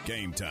 years.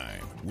 Game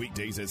Time,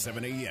 weekdays at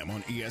 7 a.m.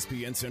 on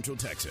ESPN Central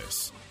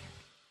Texas.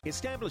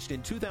 Established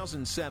in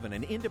 2007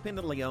 and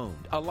independently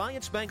owned,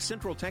 Alliance Bank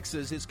Central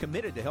Texas is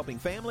committed to helping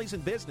families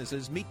and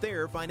businesses meet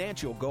their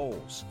financial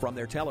goals. From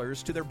their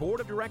tellers to their board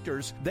of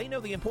directors, they know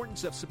the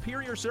importance of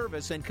superior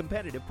service and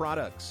competitive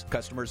products.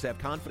 Customers have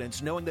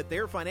confidence knowing that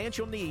their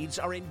financial needs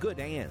are in good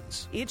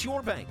hands. It's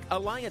your bank,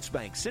 Alliance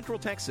Bank Central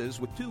Texas,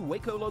 with 2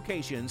 Waco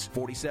locations,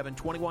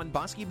 4721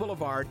 Bosque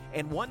Boulevard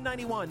and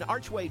 191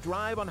 Archway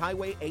Drive on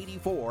Highway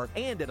 84,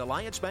 and at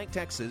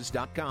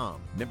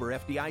AllianceBankTexas.com. Member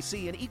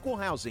FDIC and equal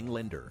housing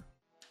lender.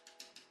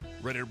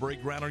 Ready to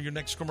break ground on your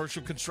next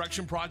commercial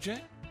construction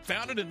project?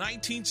 Founded in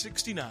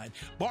 1969,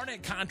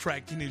 Barnett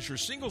Contracting is your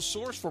single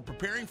source for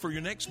preparing for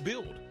your next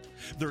build.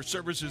 Their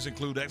services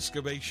include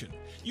excavation,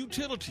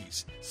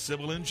 utilities,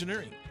 civil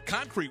engineering,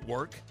 concrete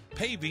work,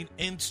 paving,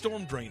 and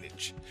storm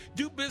drainage.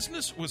 Do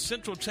business with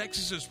Central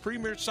Texas's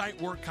premier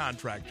site work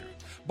contractor,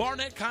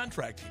 Barnett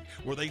Contracting,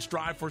 where they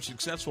strive for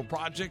successful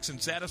projects and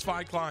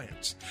satisfied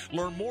clients.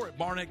 Learn more at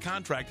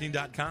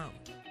barnettcontracting.com.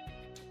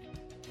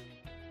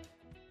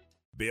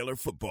 Baylor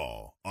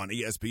football on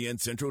ESPN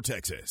Central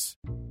Texas.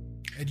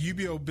 At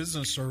UBO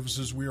Business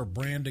Services, we are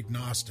brand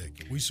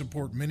agnostic. We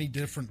support many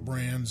different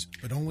brands,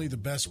 but only the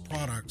best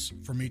products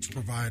from each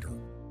provider.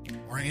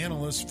 Our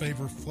analysts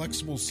favor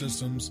flexible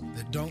systems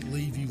that don't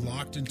leave you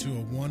locked into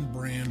a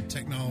one-brand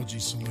technology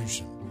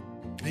solution.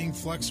 Being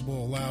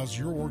flexible allows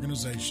your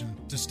organization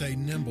to stay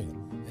nimble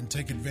and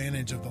take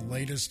advantage of the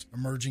latest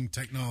emerging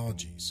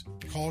technologies.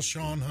 Call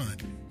Sean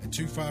Hunt at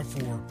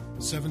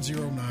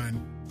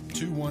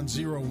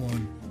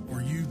 254-709-2101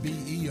 or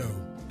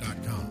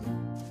ubeo.com.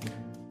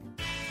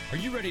 Are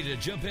you ready to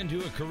jump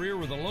into a career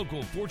with a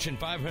local Fortune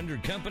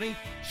 500 company?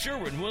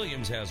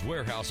 Sherwin-Williams has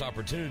warehouse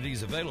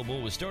opportunities available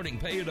with starting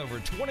pay at over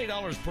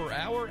 $20 per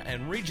hour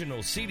and regional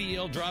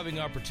CDL driving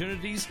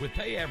opportunities with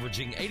pay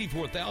averaging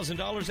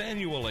 $84,000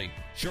 annually.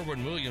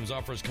 Sherwin-Williams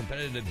offers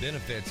competitive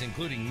benefits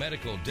including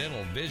medical,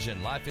 dental,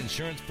 vision, life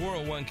insurance,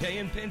 401k,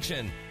 and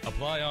pension.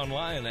 Apply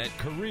online at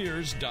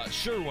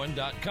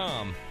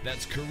careers.sherwin.com.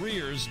 That's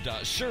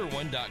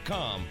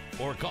careers.sherwin.com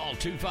or call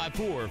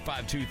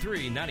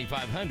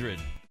 254-523-9500.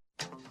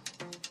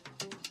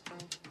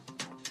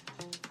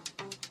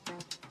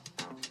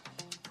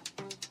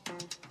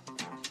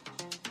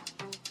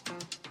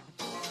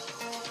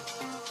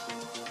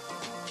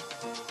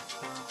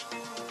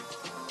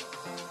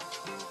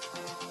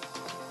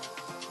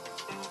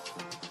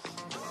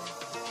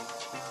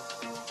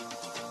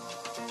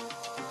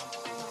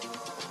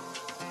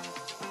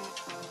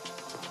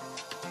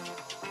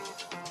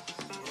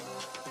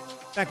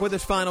 Back with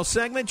this final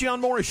segment, John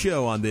Morris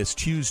Show on this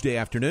Tuesday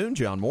afternoon.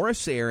 John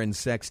Morris, Aaron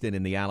Sexton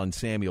in the Allen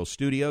Samuel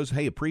Studios.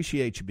 Hey,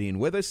 appreciate you being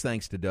with us.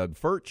 Thanks to Doug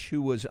Furch,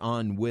 who was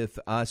on with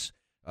us.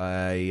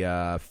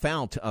 A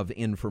fount of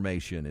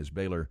information as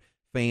Baylor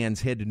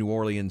fans head to New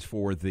Orleans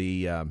for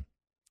the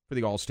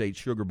All-State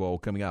Sugar Bowl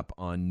coming up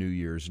on New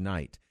Year's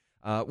night.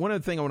 One other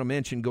thing I want to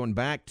mention, going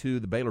back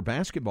to the Baylor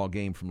basketball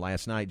game from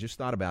last night, just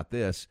thought about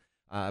this.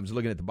 I was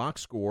looking at the box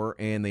score,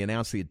 and they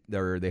announced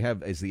they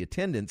have as the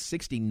attendance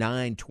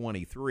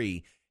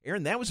 69-23.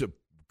 Aaron, that was a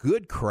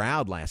good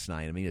crowd last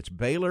night. I mean, it's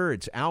Baylor,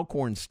 it's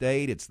Alcorn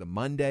State, it's the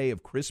Monday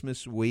of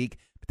Christmas week,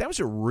 but that was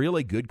a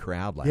really good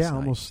crowd last night. Yeah,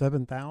 almost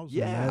 7,000.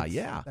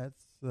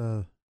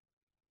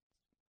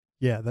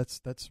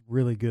 That's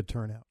really good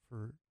turnout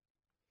for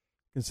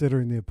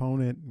considering the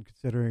opponent and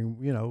considering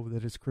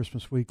that it's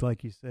Christmas week,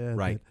 like you said.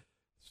 Right.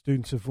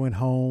 Students have went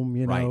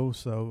home, right.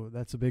 So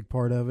that's a big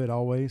part of it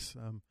always.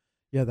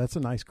 Yeah, that's a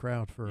nice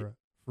crowd for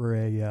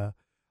a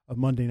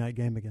Monday night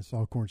game against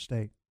Alcorn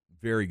State.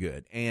 Very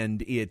good.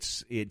 And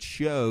it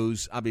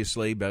shows,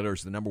 obviously,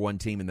 Baylor's the number one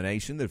team in the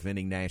nation, the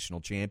defending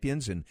national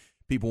champions, and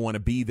people want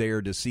to be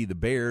there to see the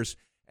Bears.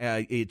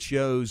 It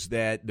shows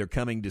that they're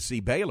coming to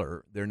see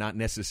Baylor. They're not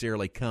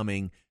necessarily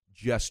coming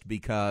just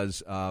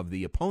because of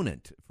the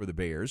opponent for the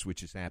Bears,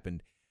 which has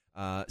happened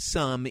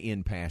some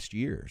in past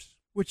years.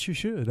 Which you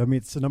should. I mean,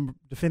 it's the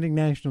defending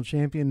national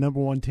champion, number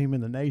one team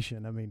in the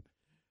nation. I mean,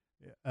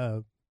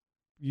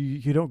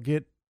 you don't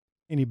get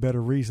any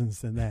better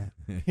reasons than that,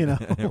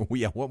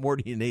 Yeah, what more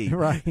do you need?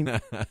 Right.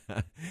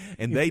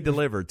 And they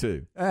deliver,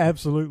 too.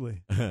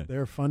 Absolutely.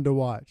 They're fun to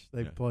watch.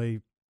 They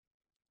play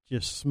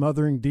just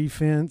smothering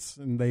defense,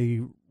 and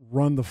they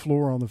run the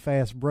floor on the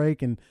fast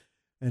break, and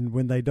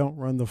when they don't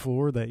run the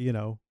floor,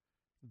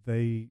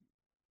 they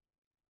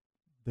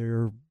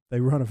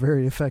run a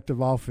very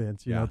effective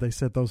offense. You know, they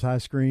set those high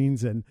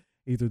screens, and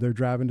either they're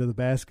driving to the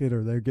basket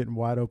or they're getting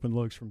wide open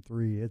looks from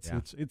three.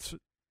 It's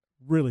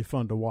really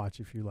fun to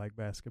watch if you like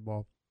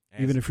basketball,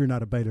 even if you're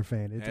not a Baylor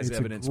fan. It's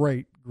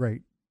a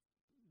great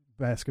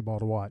basketball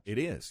to watch. It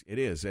is,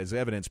 as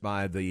evidenced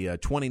by the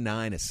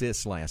 29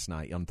 assists last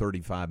night on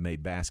 35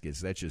 made baskets.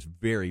 That's just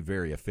very,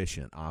 very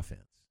efficient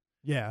offense.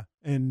 Yeah,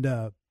 and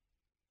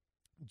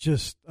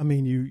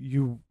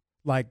you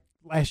like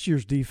last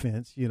year's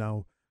defense,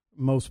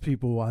 most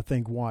people, I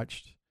think,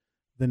 watched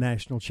the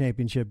national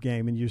championship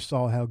game, and you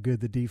saw how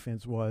good the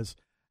defense was.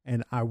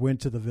 And I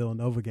went to the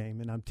Villanova game,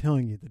 and I'm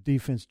telling you, the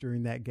defense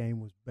during that game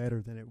was better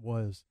than it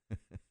was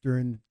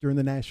during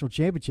the national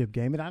championship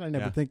game. And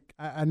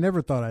I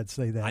never thought I'd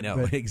say that. I know,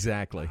 but,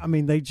 exactly. I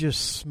mean, they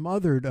just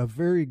smothered a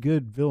very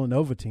good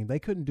Villanova team. They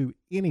couldn't do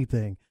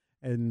anything.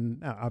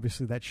 And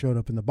obviously that showed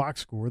up in the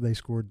box score. They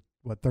scored,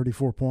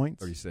 34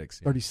 points? 36.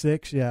 Yeah.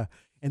 36, yeah.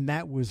 And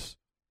that was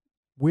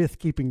with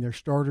keeping their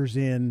starters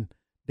in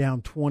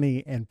down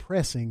 20 and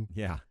pressing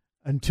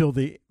until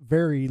the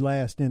very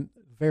last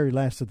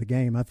of the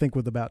game. I think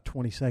with about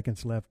 20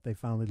 seconds left, they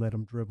finally let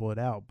him dribble it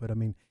out. But, I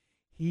mean,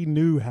 he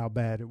knew how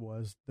bad it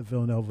was, the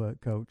Villanova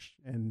coach,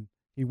 and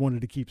he wanted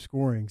to keep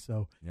scoring.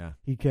 So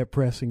he kept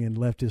pressing and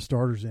left his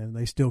starters in, and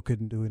they still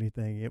couldn't do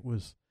anything. It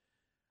was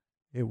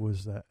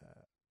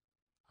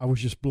I was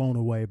just blown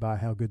away by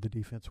how good the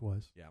defense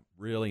was. Yeah,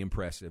 really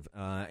impressive.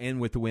 And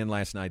with the win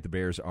last night, the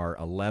Bears are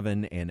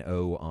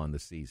 11-0 on the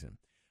season.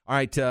 All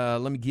right,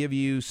 let me give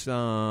you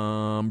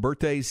some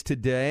birthdays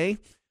today.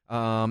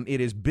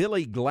 It is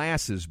Billy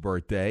Glass's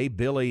birthday.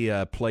 Billy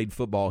played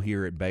football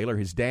here at Baylor.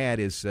 His dad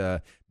is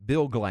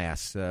Bill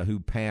Glass, who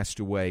passed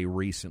away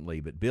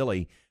recently. But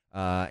Billy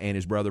and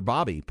his brother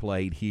Bobby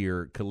played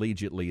here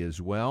collegiately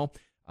as well.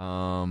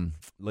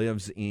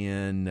 Lives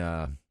in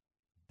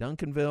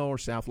Duncanville or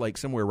South Lake,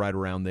 somewhere right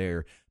around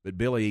there. But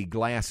Billy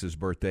Glass's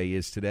birthday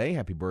is today.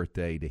 Happy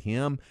birthday to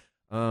him.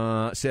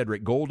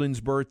 Cedric Golden's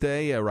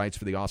birthday, writes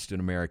for the Austin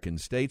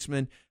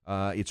American-Statesman.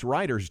 It's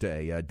Writer's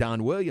Day.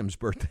 Don Williams'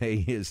 birthday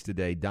is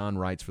today. Don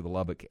writes for the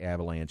Lubbock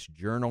Avalanche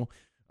Journal.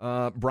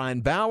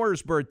 Brian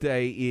Bauer's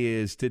birthday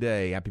is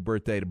today. Happy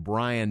birthday to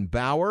Brian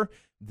Bauer,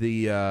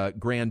 the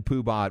Grand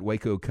Poobah at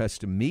Waco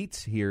Custom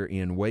Meats here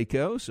in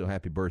Waco. So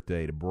happy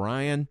birthday to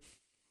Brian.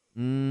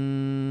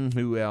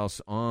 Who else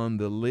on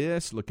the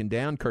list? Looking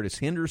down, Curtis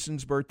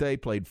Henderson's birthday,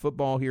 played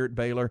football here at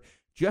Baylor.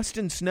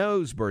 Justin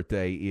Snow's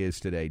birthday is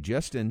today.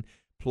 Justin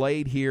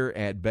played here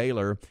at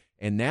Baylor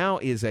and now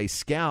is a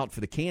scout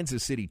for the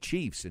Kansas City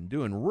Chiefs and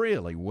doing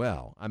really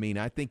well. I mean,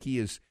 I think he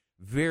is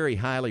very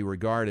highly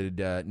regarded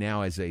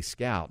now as a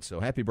scout.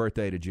 So happy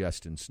birthday to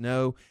Justin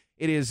Snow.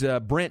 It is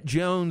Brent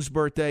Jones'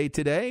 birthday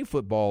today,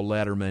 football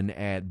letterman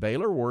at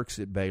Baylor, works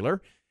at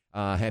Baylor.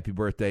 Happy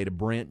birthday to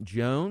Brent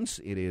Jones.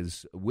 It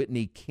is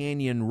Whitney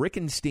Canyon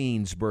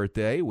Rickenstein's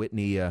birthday.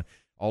 Whitney,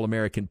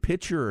 All-American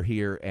pitcher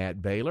here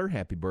at Baylor.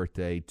 Happy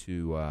birthday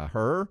to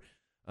her.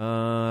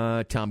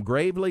 Tom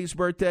Gravely's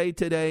birthday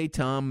today.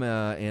 Tom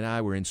and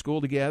I were in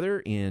school together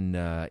in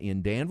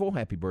Danville.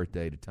 Happy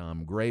birthday to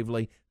Tom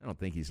Gravely. I don't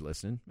think he's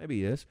listening. Maybe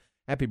he is.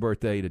 Happy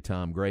birthday to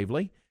Tom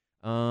Gravely.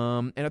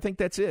 And I think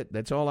that's it.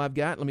 That's all I've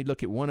got. Let me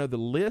look at one other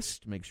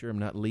list, make sure I'm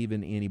not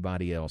leaving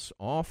anybody else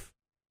off.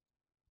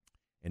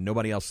 and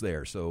nobody else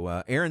there.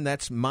 So, Aaron,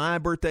 that's my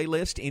birthday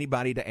list.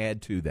 Anybody to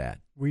add to that?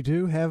 We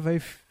do have a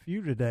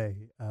few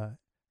today.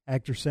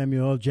 Actor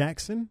Samuel L.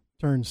 Jackson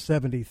turns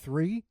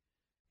 73.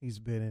 He's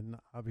been in,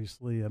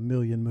 obviously, a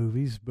million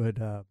movies, but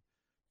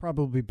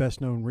probably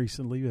best known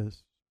recently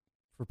as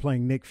for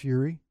playing Nick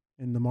Fury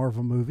in the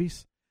Marvel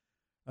movies.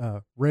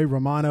 Ray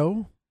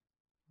Romano,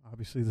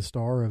 obviously the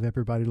star of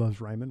Everybody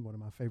Loves Raymond, one of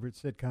my favorite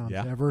sitcoms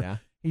ever. Yeah.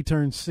 He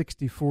turns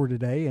 64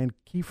 today, and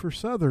Kiefer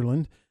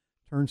Sutherland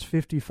turns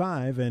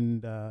 55,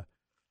 and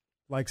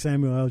like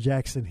Samuel L.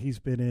 Jackson, he's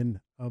been in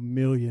a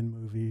million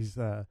movies.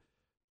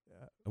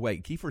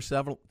 Wait,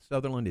 Kiefer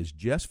Sutherland is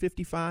just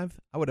 55?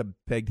 I would have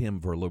pegged him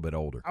for a little bit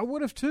older. I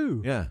would have,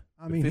 too. Yeah.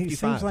 I mean, he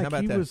seems like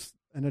he was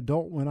an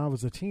adult when I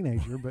was a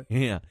teenager, but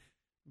yeah.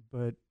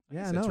 But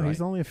yeah, no, right.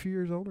 He's only a few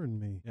years older than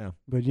me. Yeah.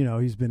 But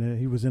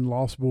he was in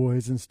Lost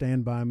Boys and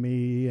Stand By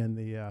Me and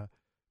the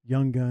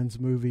Young Guns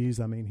movies.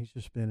 I mean, he's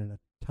just been in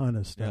a ton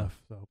of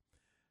stuff. Yeah.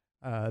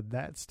 So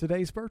that's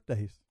today's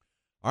birthdays.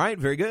 All right,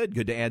 very good.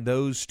 Good to add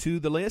those to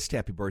the list.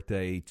 Happy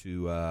birthday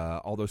to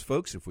all those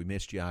folks. If we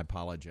missed you, I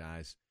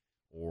apologize,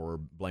 or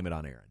blame it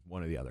on Aaron,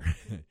 one or the other.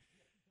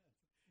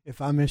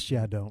 If I missed you,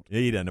 I don't.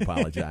 He doesn't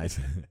apologize.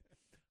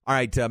 All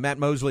right, Matt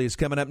Mosley is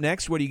coming up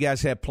next. What do you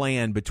guys have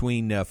planned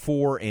between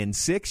 4 and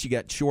 6? You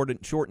got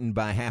shortened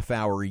by a half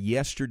hour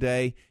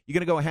yesterday. You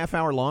going to go a half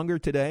hour longer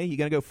today? You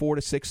going to go 4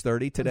 to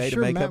 6:30 today to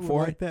make Matt up for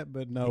would like it? that,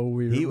 but no,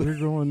 we're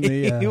going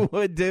the he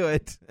would do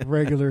it.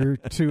 regular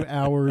 2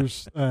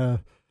 hours.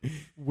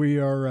 We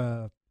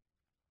are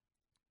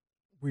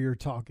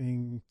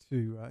talking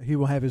to. He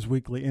will have his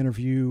weekly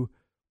interview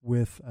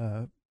with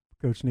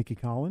Coach Nikki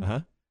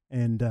Collin,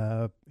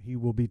 and he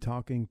will be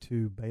talking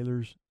to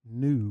Baylor's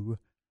new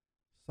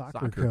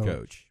soccer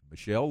coach,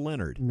 Michelle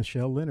Leonard.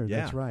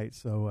 That's right.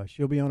 So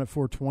she'll be on at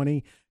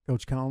 4:20.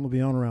 Coach Collin will be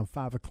on around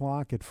 5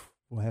 o'clock.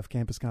 We'll have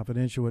Campus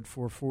Confidential at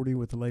 4:40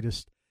 with the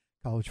latest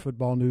college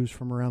football news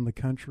from around the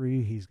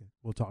country.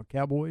 We'll talk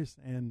Cowboys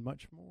and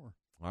much more.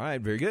 All right,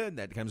 very good.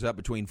 That comes up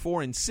between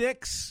 4 and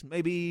 6.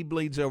 Maybe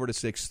bleeds over to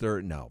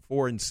 6:30. No,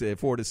 4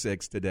 to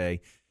 6 today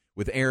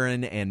with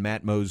Aaron and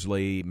Matt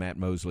Mosley. Matt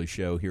Mosley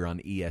Show here on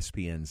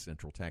ESPN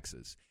Central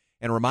Texas.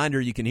 And a reminder,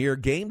 you can hear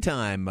Game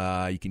Time.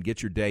 You can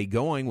get your day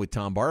going with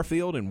Tom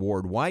Barfield and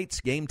Ward White's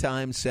Game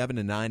Time, 7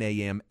 to 9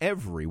 a.m.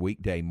 every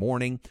weekday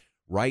morning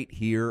right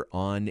here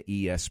on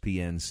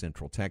ESPN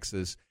Central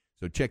Texas.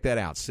 So check that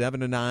out,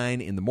 7 to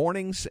 9 in the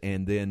mornings,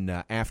 and then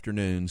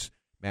afternoons,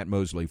 Matt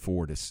Mosley,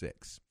 4 to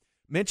 6.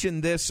 Mention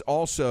this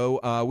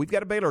also, we've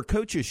got a Baylor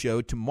Coaches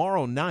Show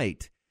tomorrow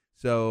night.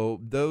 So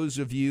those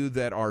of you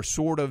that are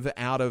sort of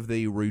out of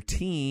the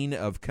routine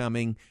of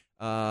coming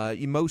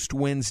most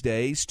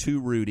Wednesdays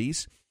to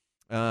Rudy's,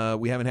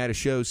 we haven't had a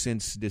show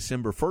since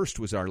December 1st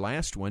was our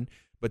last one,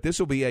 but this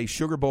will be a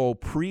Sugar Bowl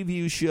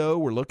preview show.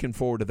 We're looking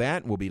forward to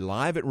that. We'll be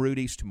live at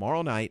Rudy's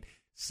tomorrow night,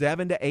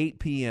 7 to 8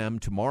 p.m.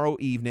 tomorrow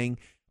evening.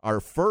 Our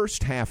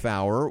first half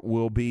hour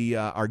will be,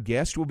 our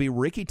guest will be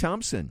Ricky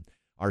Thompson,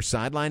 our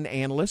sideline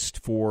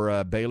analyst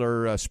for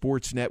Baylor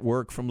Sports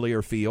Network from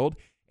Learfield.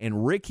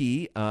 And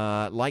Ricky,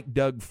 like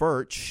Doug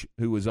Furch,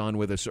 who was on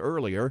with us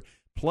earlier,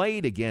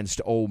 played against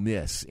Ole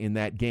Miss in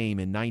that game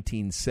in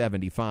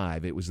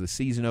 1975. It was the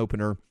season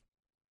opener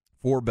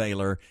for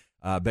Baylor.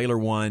 Baylor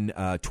won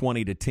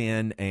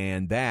 20-10,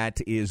 and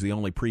that is the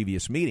only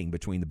previous meeting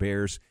between the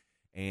Bears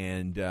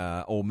and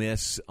Ole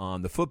Miss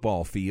on the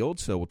football field.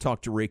 So we'll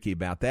talk to Ricky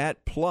about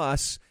that.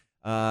 Plus,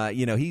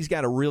 he's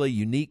got a really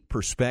unique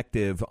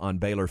perspective on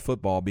Baylor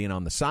football, being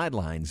on the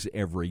sidelines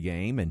every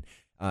game, and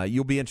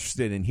you'll be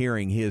interested in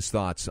hearing his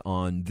thoughts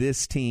on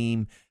this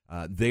team,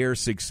 their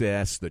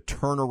success, the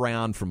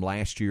turnaround from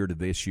last year to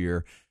this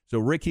year. So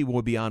Ricky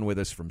will be on with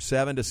us from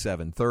 7 to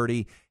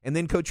 7:30, and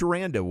then Coach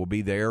Aranda will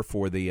be there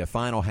for the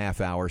final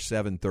half hour,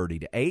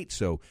 7:30 to 8.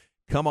 So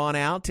come on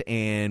out,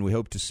 and we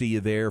hope to see you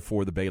there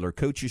for the Baylor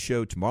Coaches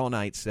Show tomorrow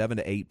night, 7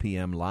 to 8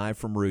 p.m., live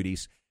from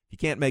Rudy's. If you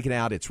can't make it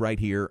out, it's right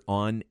here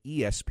on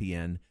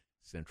ESPN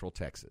Central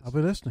Texas. I'll be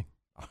listening.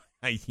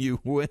 You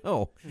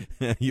will.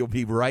 You'll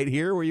be right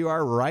here where you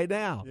are right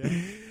now.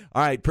 Yeah.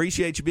 All right.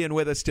 Appreciate you being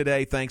with us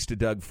today. Thanks to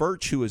Doug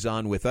Furch, who is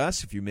on with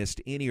us. If you missed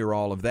any or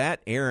all of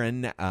that,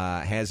 Aaron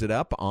has it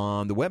up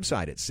on the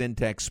website at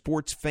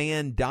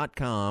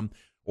syntechsportsfan.com,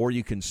 or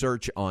you can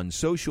search on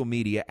social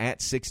media at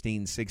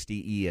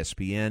 1660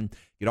 ESPN.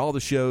 Get all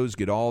the shows,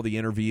 get all the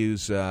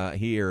interviews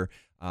here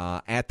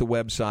at the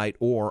website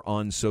or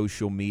on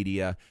social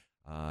media.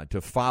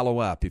 To follow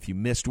up. If you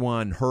missed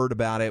one, heard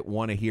about it,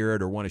 want to hear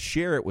it, or want to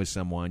share it with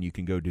someone, you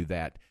can go do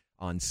that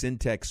on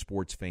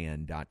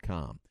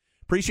syntechsportsfan.com.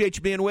 Appreciate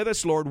you being with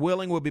us. Lord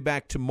willing, we'll be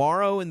back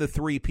tomorrow in the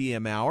 3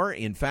 p.m. hour.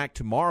 In fact,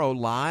 tomorrow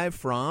live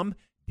from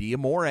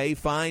D'Amore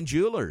Fine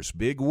Jewelers.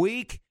 Big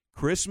week,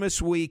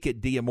 Christmas week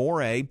at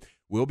D'Amore.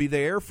 We'll be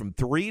there from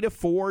 3 to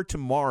 4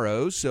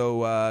 tomorrow.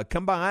 So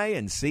come by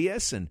and see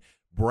us and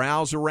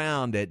browse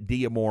around at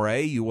D'Amore.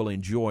 You will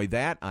enjoy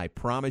that, I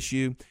promise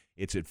you.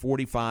 It's at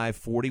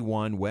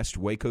 4541 West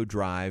Waco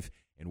Drive,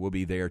 and we'll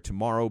be there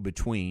tomorrow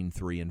between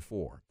 3 and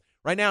 4.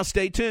 Right now,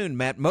 stay tuned.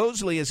 Matt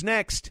Mosley is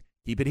next.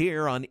 Keep it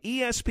here on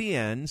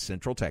ESPN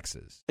Central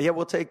Texas. Yeah,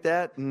 we'll take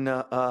that. And,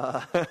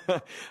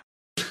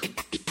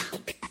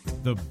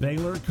 The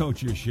Baylor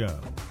Coaches Show,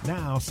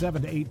 now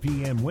 7 to 8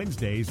 p.m.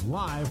 Wednesdays,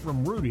 live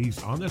from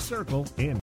Rudy's on the Circle in